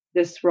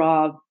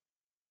raw,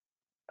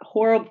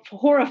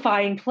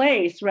 horrifying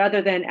place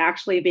rather than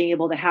actually being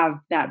able to have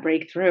that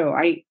breakthrough.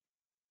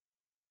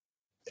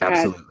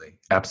 Absolutely.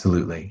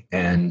 Absolutely.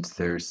 And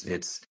there's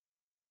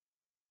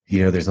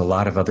a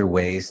lot of other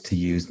ways to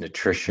use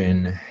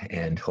nutrition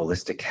and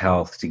holistic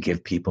health to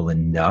give people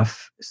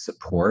enough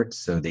support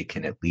so they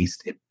can at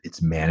least,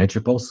 it's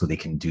manageable so they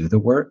can do the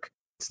work.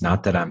 It's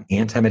not that I'm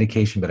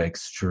anti-medication, but I'm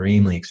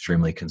extremely,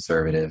 extremely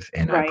conservative.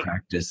 And Right. I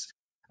practice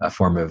a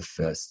form of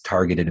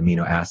targeted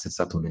amino acid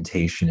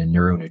supplementation and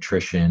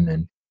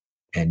neuronutrition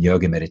and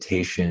yoga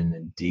meditation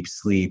and deep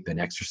sleep and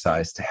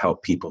exercise to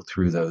help people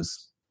through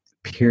those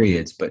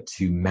periods. But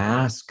to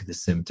mask the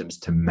symptoms,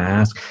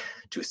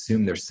 to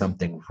assume there's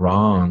something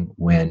wrong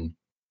when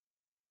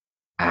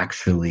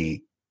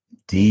actually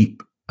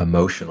deep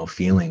emotional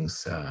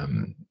feelings.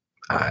 I'm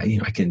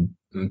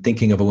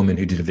thinking of a woman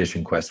who did a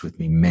vision quest with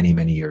me many,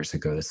 many years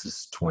ago. This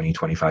is 20,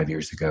 25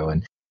 years ago.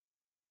 And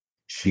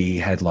she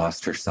had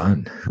lost her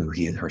son,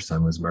 her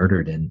son was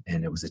murdered. And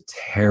it was a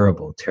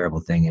terrible,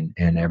 terrible thing.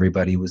 And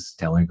everybody was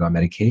telling her to go on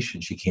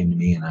medication. She came to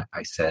me and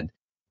I said,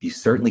 you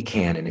certainly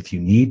can. And if you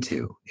need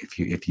to,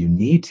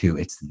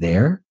 it's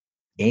there.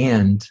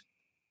 And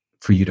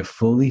for you to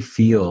fully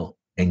feel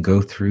and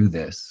go through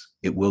this,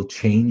 it will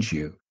change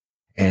you.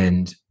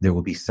 And there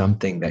will be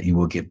something that you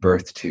will give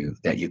birth to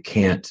that you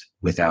can't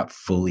without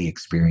fully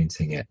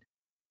experiencing it.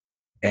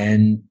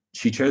 And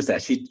she chose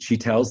that. She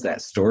tells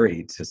that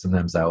story to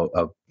sometimes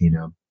I've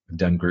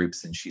done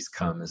groups and she's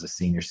come as a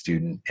senior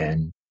student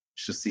and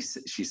she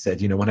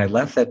said, when I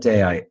left that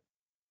day,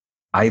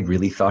 I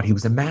really thought he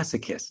was a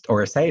masochist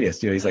or a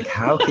sadist. He's like,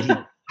 how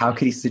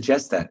could he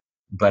suggest that?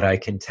 But I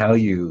can tell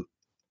you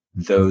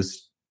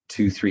those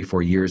 2, 3,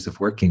 4 years of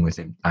working with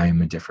him, I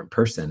am a different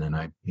person. And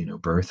I,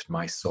 birthed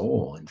my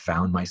soul and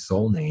found my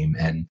soul name,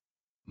 and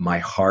my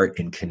heart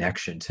and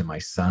connection to my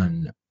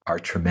son are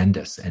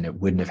tremendous. And it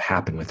wouldn't have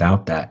happened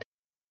without that.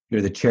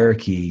 The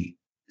Cherokee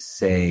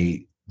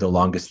say the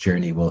longest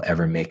journey we'll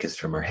ever make is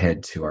from our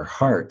head to our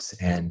hearts.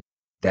 And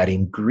that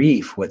in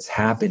grief, what's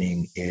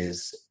happening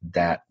is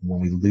that when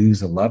we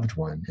lose a loved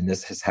one, and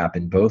this has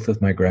happened both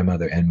with my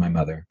grandmother and my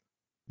mother,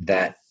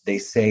 that they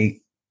say,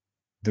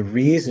 the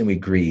reason we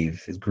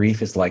grief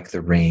is like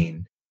the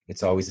rain.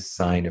 It's always a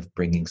sign of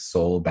bringing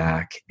soul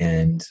back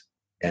and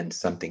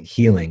something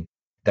healing.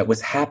 That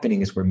what's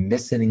happening is we're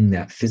missing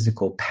that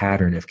physical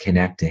pattern of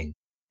connecting.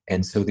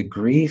 And so the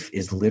grief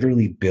is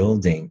literally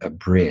building a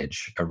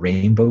bridge, a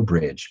rainbow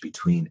bridge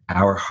between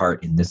our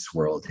heart in this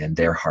world and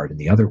their heart in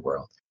the other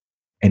world.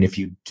 And if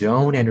you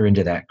don't enter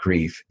into that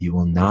grief, you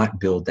will not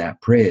build that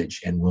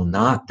bridge and will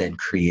not then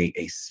create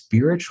a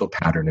spiritual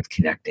pattern of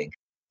connecting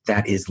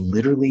that is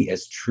literally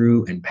as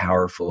true and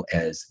powerful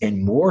as,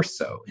 and more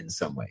so in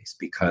some ways,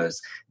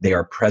 because they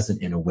are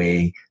present in a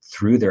way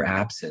through their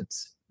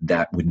absence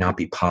that would not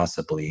be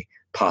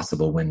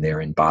possible when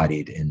they're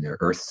embodied in their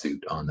earth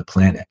suit on the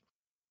planet.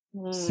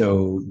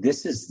 So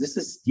this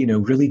is,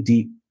 really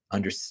deep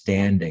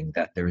understanding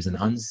that there is an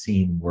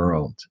unseen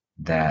world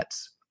that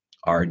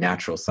our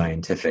natural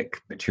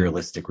scientific,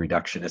 materialistic,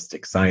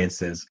 reductionistic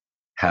sciences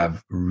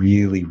have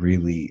really,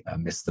 really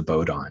missed the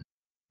boat on.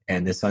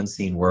 And this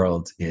unseen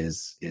world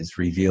is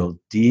revealed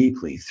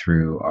deeply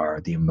through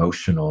the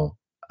emotional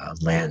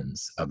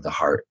lens of the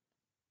heart.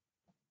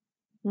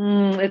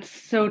 It's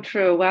so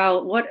true.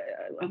 Wow. What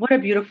a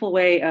beautiful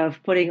way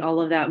of putting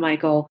all of that,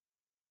 Michael.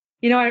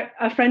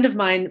 A friend of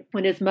mine,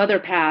 when his mother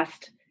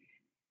passed,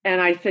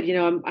 and I said,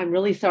 I'm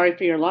really sorry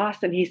for your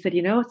loss. And he said,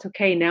 it's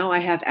okay. Now I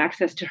have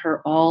access to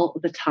her all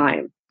the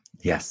time.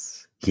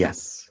 Yes.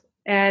 Yes.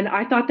 And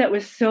I thought that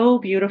was so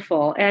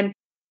beautiful. And,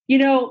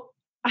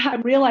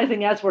 I'm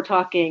realizing as we're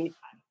talking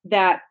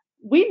that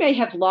we may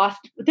have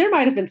there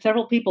might have been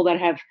several people that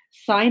have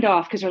signed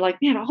off because they're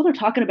like, man, all they're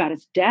talking about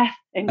is death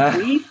and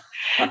grief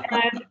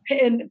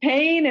and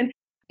pain.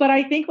 But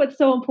I think what's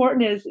so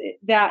important is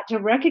that to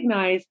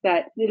recognize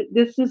that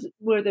this is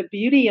where the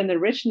beauty and the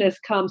richness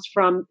comes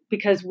from,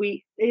 because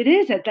it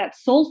is at that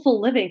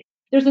soulful living.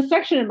 There's a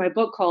section in my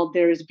book called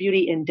There is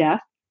Beauty in Death.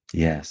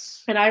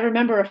 Yes. And I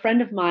remember a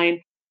friend of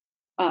mine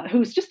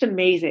who's just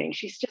amazing.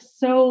 She's just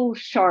so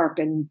sharp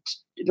and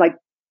like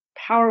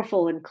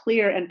powerful and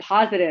clear and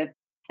positive.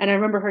 And I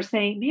remember her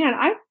saying, man,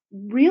 I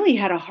really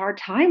had a hard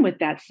time with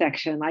that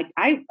section. Like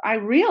I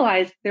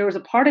realized there was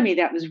a part of me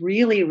that was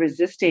really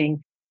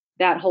resisting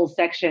that whole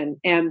section.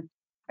 And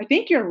I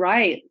think you're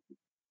right.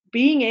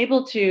 Being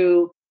able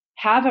to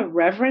have a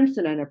reverence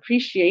and an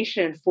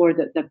appreciation for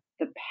the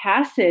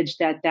passage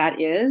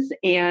that is,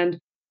 and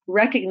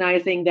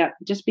recognizing that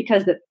just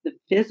because the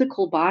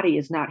physical body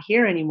is not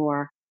here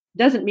anymore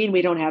doesn't mean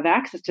we don't have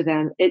access to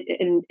them.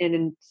 And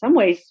in some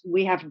ways,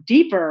 we have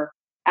deeper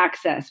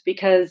access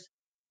because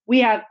we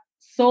have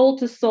soul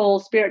to soul,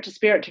 spirit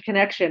to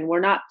connection. We're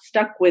not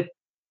stuck with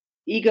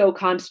ego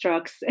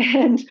constructs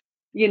and,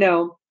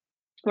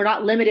 we're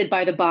not limited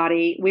by the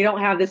body. We don't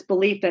have this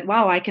belief that,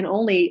 wow, I can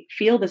only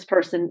feel this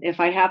person if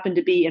I happen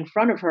to be in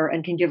front of her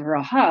and can give her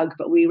a hug.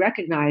 But we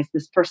recognize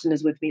this person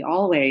is with me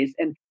always.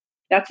 And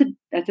that's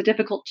a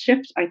difficult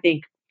shift, I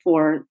think,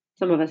 for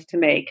some of us to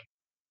make.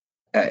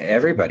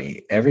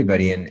 Everybody.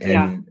 And,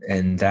 Yeah.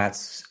 and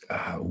that's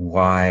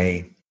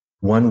why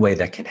one way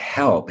that can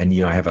help. And,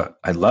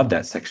 I love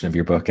that section of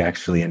your book,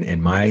 actually. And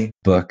in my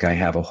book, I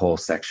have a whole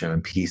section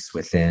on peace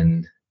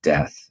within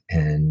death.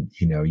 And,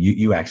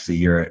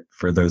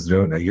 for those who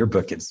don't know, your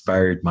book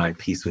inspired my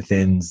Peace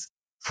Within's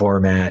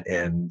format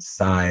and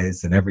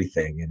size and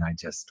everything. And I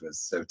just was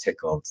so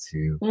tickled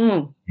to,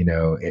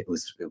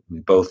 we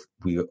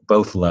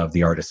both love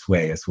The Artist's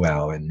Way as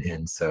well.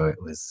 And so it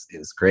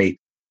was great.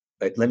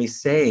 But let me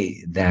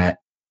say that,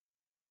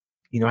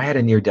 I had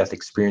a near-death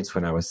experience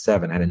when I was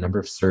 7. I had a number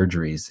of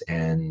surgeries,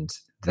 and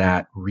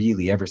that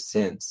really, ever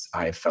since,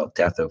 I felt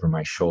death over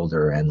my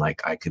shoulder and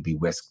like I could be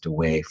whisked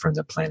away from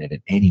the planet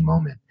at any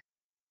moment.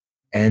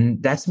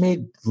 And that's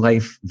made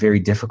life very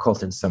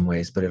difficult in some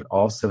ways, but it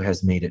also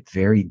has made it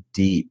very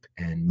deep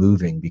and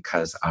moving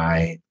because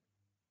I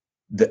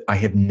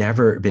have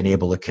never been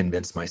able to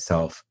convince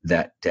myself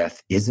that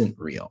death isn't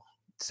real.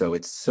 So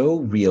it's so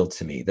real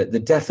to me that the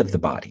death of the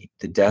body,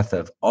 the death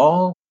of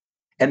all,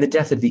 and the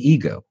death of the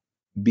ego,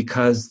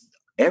 because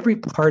every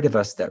part of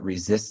us that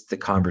resists the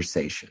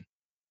conversation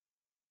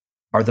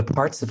are the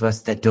parts of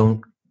us that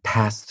don't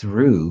pass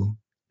through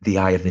the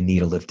eye of the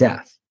needle of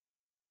death.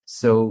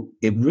 So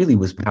it really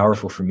was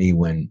powerful for me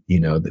when,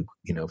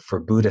 for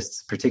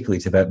Buddhists, particularly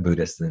Tibetan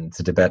Buddhists, and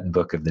the Tibetan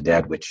Book of the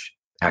Dead, which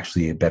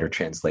actually a better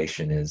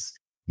translation is,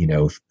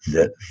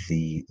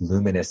 the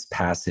luminous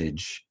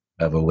passage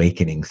of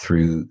awakening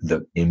through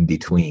the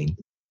in-between,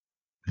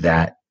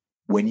 that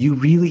when you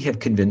really have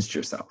convinced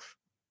yourself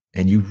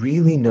and you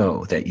really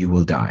know that you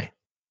will die,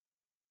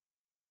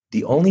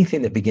 the only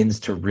thing that begins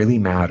to really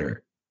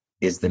matter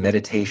is the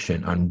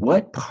meditation on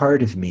what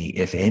part of me,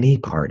 if any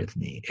part of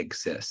me,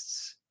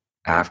 exists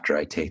after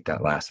I take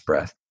that last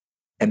breath.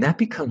 And that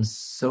becomes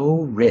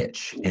so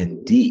rich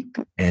and deep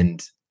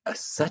and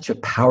such a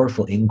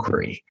powerful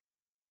inquiry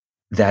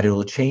that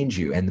it'll change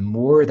you. And the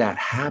more that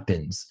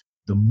happens,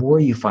 the more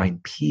you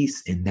find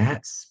peace in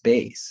that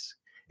space.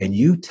 And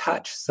you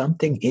touch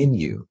something in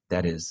you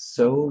that is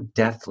so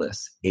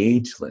deathless,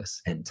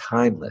 ageless, and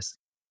timeless,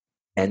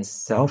 and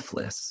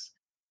selfless.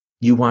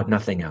 You want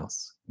nothing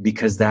else,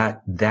 because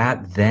that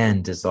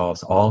then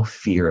dissolves all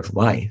fear of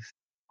life,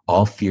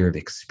 all fear of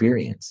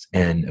experience.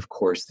 And of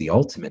course, the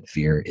ultimate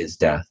fear is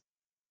death.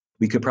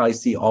 We could probably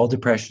see all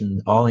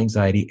depression, all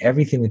anxiety,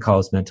 everything we call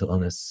as mental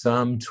illness,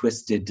 some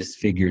twisted,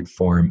 disfigured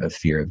form of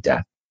fear of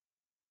death.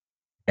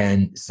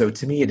 And so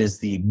to me, it is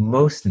the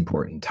most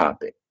important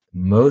topic,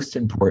 most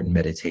important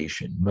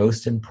meditation,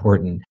 most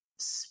important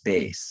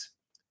space.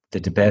 The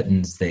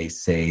Tibetans, they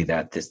say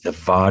that the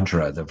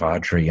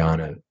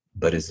Vajrayana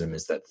Buddhism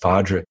is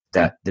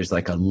that there's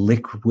like a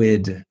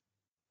liquid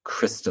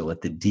crystal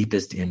at the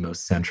deepest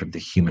inmost center of the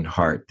human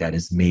heart that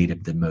is made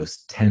of the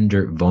most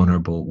tender,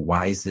 vulnerable,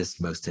 wisest,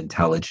 most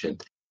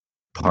intelligent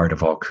part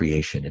of all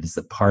creation. It is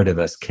the part of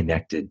us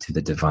connected to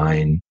the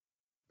divine,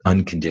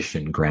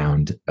 unconditioned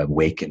ground,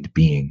 awakened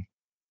being.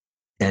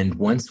 And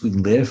once we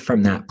live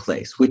from that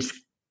place, which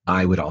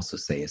I would also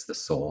say is the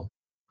soul,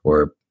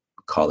 or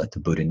call it the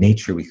Buddha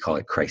nature, we call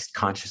it Christ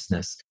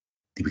consciousness,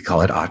 we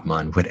call it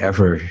Atman,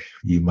 whatever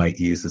you might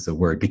use as a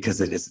word, because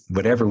it is,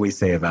 whatever we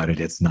say about it,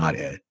 it's not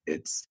it.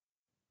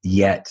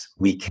 Yet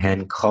we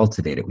can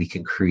cultivate it. We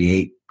can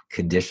create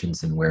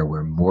conditions in where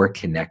we're more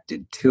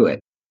connected to it.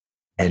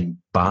 And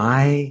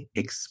by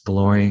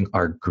exploring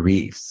our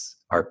griefs,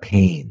 our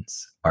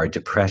pains, our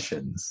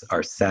depressions,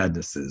 our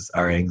sadnesses,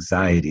 our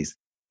anxieties,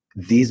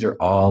 these are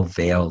all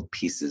veiled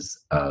pieces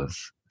of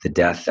the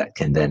death that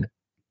can then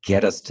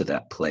get us to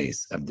that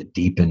place of the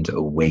deepened,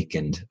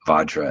 awakened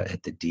Vajra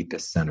at the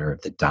deepest center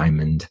of the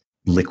diamond,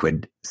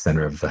 liquid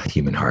center of the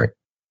human heart.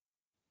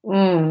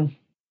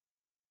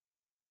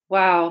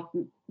 Wow.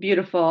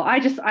 Beautiful.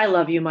 I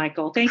love you,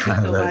 Michael. Thank you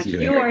so much.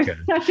 You are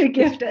such a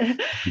gift to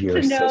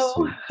know.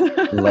 So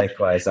sweet.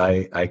 Likewise,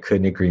 I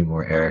couldn't agree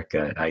more,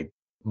 Erica.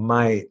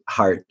 My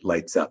heart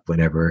lights up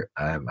whenever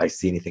I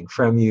see anything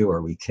from you,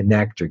 or we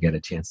connect or get a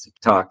chance to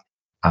talk.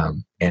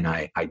 And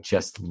I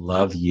just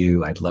love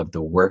you. I love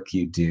the work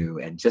you do.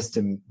 And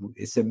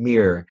it's a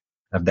mirror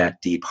of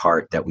that deep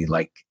heart that we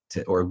like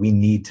to, or we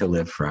need to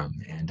live from.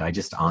 And I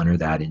just honor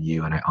that in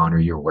you, and I honor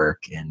your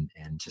work, and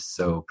just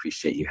so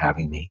appreciate you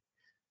having me.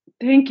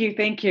 Thank you.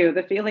 Thank you.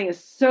 The feeling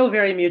is so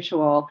very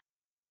mutual.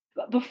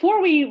 But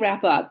before we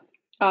wrap up,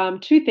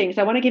 2 things.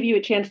 I want to give you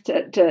a chance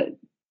to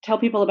tell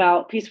people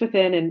about Peace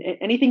Within and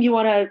anything you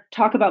want to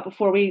talk about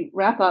before we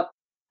wrap up.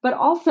 But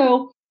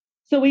also,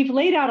 so we've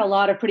laid out a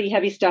lot of pretty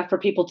heavy stuff for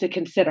people to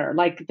consider,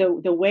 like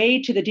the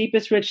way to the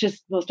deepest,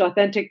 richest, most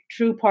authentic,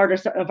 true part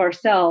of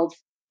ourselves,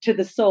 to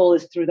the soul,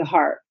 is through the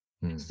heart.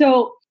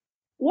 So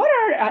what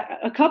are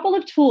a couple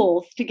of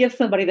tools to give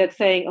somebody that's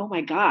saying, oh my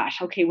gosh,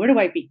 okay, where do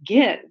I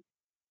begin?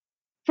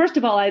 First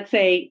of all, I'd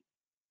say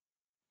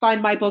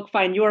find my book,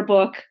 find your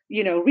book,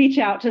 reach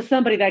out to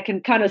somebody that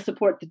can kind of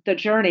support the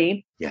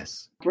journey.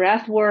 Yes.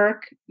 Breath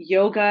work,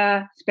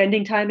 yoga,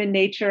 spending time in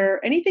nature,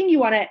 anything you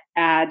want to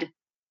add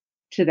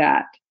to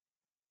that?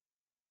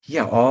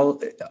 Yeah,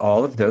 all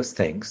of those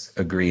things,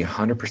 agree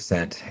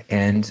 100%.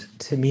 And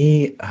to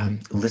me,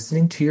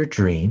 listening to your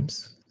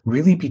dreams,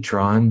 really be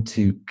drawn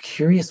to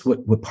curious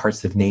what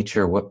parts of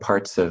nature, what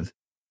parts of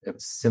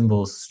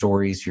symbols,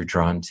 stories you're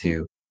drawn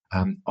to.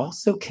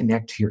 Also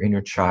connect to your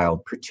inner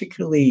child,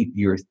 particularly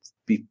your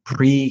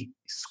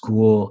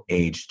preschool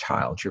age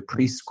child, your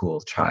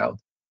preschool child.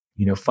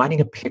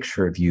 Finding a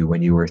picture of you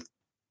when you were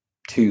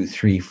 2,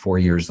 3, 4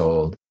 years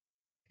old,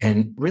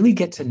 and really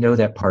get to know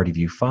that part of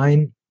you.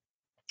 Find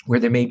where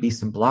there may be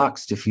some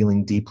blocks to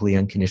feeling deeply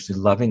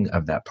unconditionally loving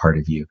of that part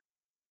of you.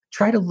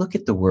 Try to look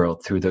at the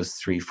world through those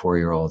 3,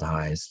 4-year-old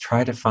eyes.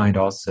 Try to find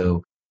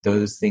also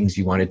those things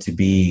you wanted to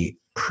be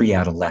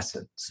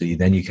pre-adolescent. So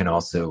then you can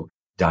also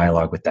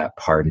dialogue with that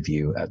part of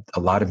you. A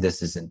lot of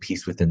this is in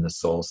Peace Within the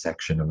Soul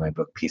section of my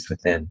book, Peace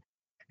Within.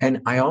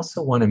 And I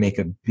also want to make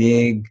a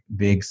big,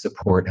 big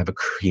support of a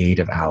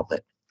creative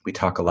outlet. We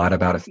talk a lot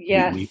about it.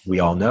 Yes. We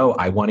all know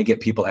I want to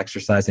get people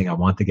exercising. I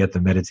want to get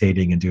them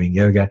meditating and doing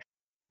yoga.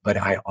 But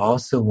I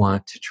also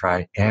want to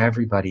try,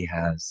 everybody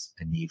has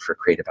a need for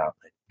creative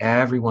outlet.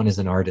 Everyone is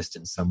an artist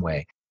in some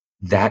way.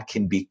 That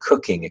can be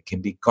cooking, it can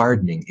be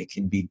gardening, it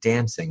can be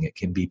dancing, it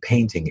can be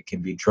painting, it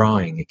can be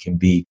drawing, it can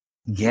be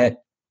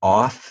get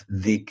off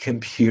the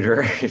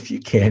computer if you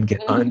can,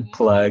 get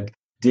unplugged,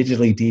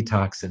 digitally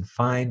detox, and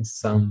find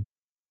some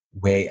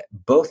way.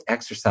 Both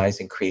exercise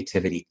and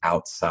creativity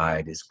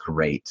outside is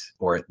great,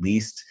 or at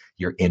least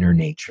your inner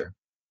nature.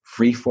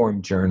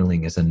 Freeform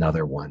journaling is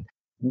another one.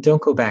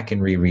 Don't go back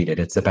and reread it.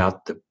 It's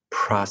about the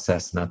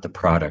process, not the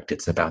product.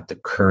 It's about the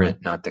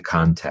current, not the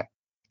context.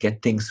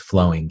 Get things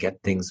flowing,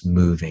 get things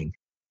moving,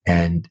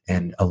 and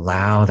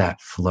allow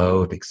that flow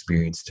of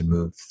experience to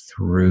move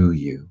through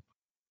you.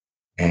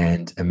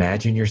 And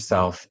imagine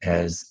yourself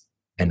as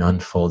an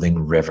unfolding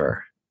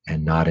river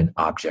and not an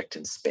object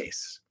in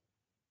space.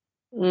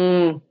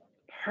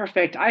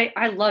 Perfect.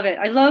 I love it.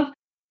 I love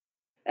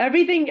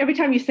everything. Every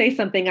time you say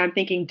something, I'm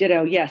thinking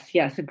ditto. Yes,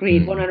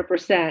 agreed,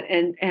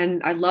 100%.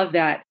 And I love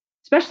that,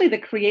 especially the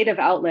creative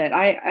outlet.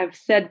 I've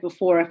said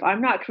before, if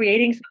I'm not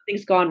creating,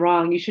 something's gone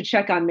wrong. You should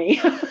check on me.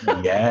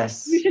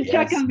 Yes. You should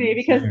check on me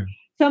because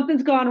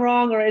something's gone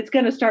wrong, or it's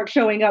going to start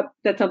showing up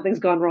that something's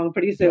gone wrong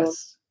pretty soon.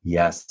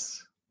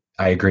 Yes.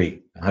 I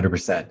agree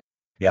 100%.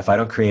 Yeah. If I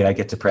don't create, I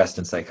get depressed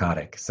and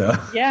psychotic. So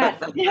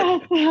yes.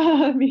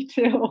 Me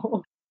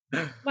too.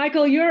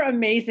 Michael, you're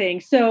amazing.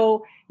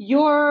 So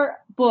your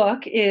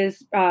book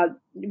is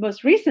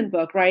most recent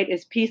book, right?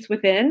 Is Peace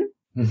Within?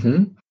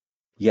 Mm-hmm.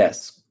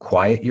 Yes.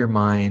 Quiet your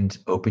mind,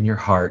 open your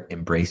heart,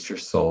 embrace your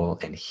soul,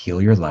 and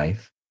heal your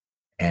life.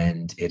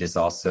 And it is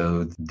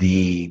also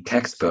the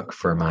textbook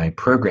for my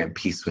program,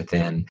 Peace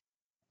Within,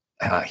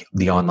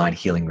 the online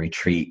healing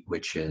retreat,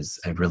 which is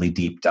a really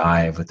deep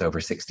dive with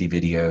over 60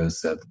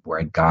 videos of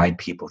where I guide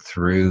people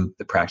through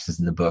the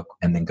practices in the book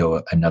and then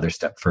go another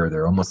step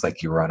further, almost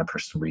like you were on a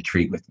personal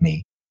retreat with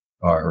me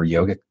or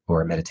yoga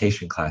or a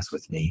meditation class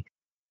with me.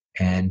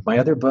 And my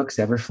other books,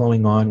 Ever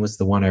Flowing On, was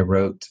the one I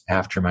wrote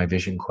after my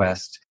Vision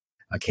Quest.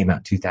 Came out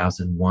in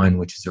 2001,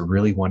 which is a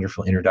really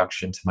wonderful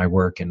introduction to my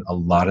work and a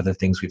lot of the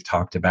things we've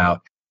talked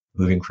about,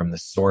 moving from the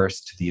source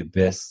to the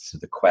abyss, to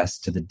the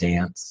quest, to the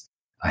dance.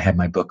 I had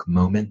my book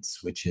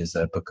Moments, which is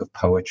a book of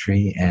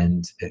poetry.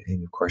 And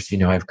of course,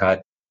 I've got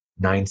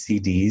 9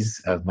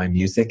 CDs of my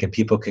music, and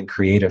people can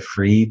create a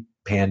free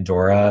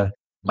Pandora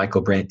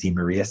Michael Brandt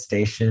DeMaria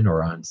station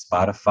or on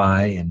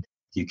Spotify, and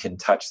you can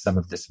touch some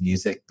of this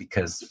music,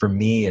 because for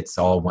me, it's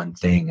all one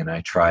thing. And I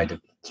try to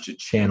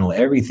channel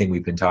everything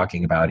we've been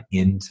talking about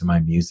into my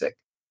music.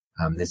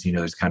 As you know,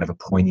 there's kind of a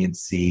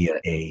poignancy,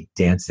 a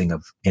dancing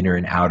of inner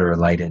and outer,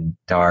 light and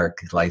dark,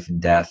 life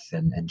and death,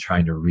 and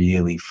trying to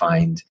really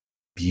find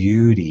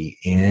beauty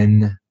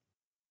in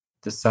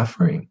the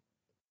suffering.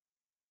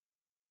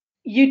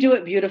 You do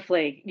it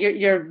beautifully.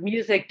 Your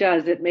music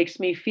does. It makes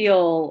me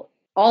feel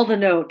all the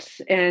notes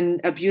in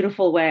a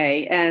beautiful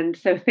way. And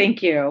so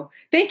thank you.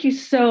 Thank you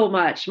so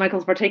much,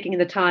 Michael, for taking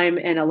the time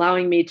and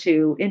allowing me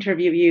to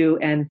interview you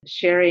and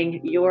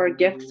sharing your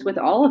gifts with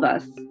all of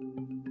us.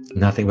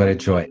 Nothing but a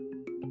joy.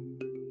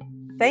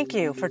 Thank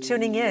you for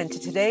tuning in to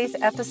today's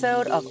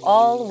episode of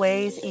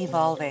Always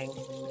Evolving.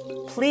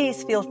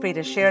 Please feel free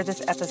to share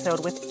this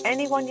episode with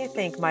anyone you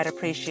think might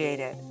appreciate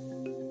it.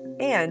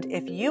 And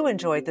if you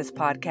enjoyed this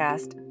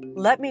podcast,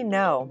 let me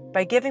know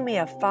by giving me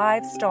a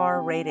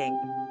 5-star rating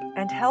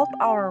and help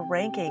our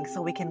ranking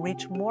so we can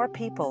reach more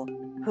people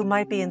who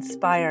might be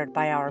inspired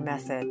by our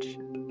message.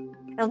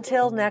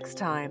 Until next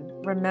time,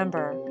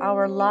 remember,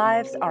 our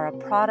lives are a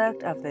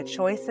product of the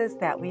choices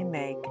that we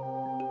make.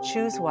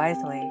 Choose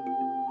wisely.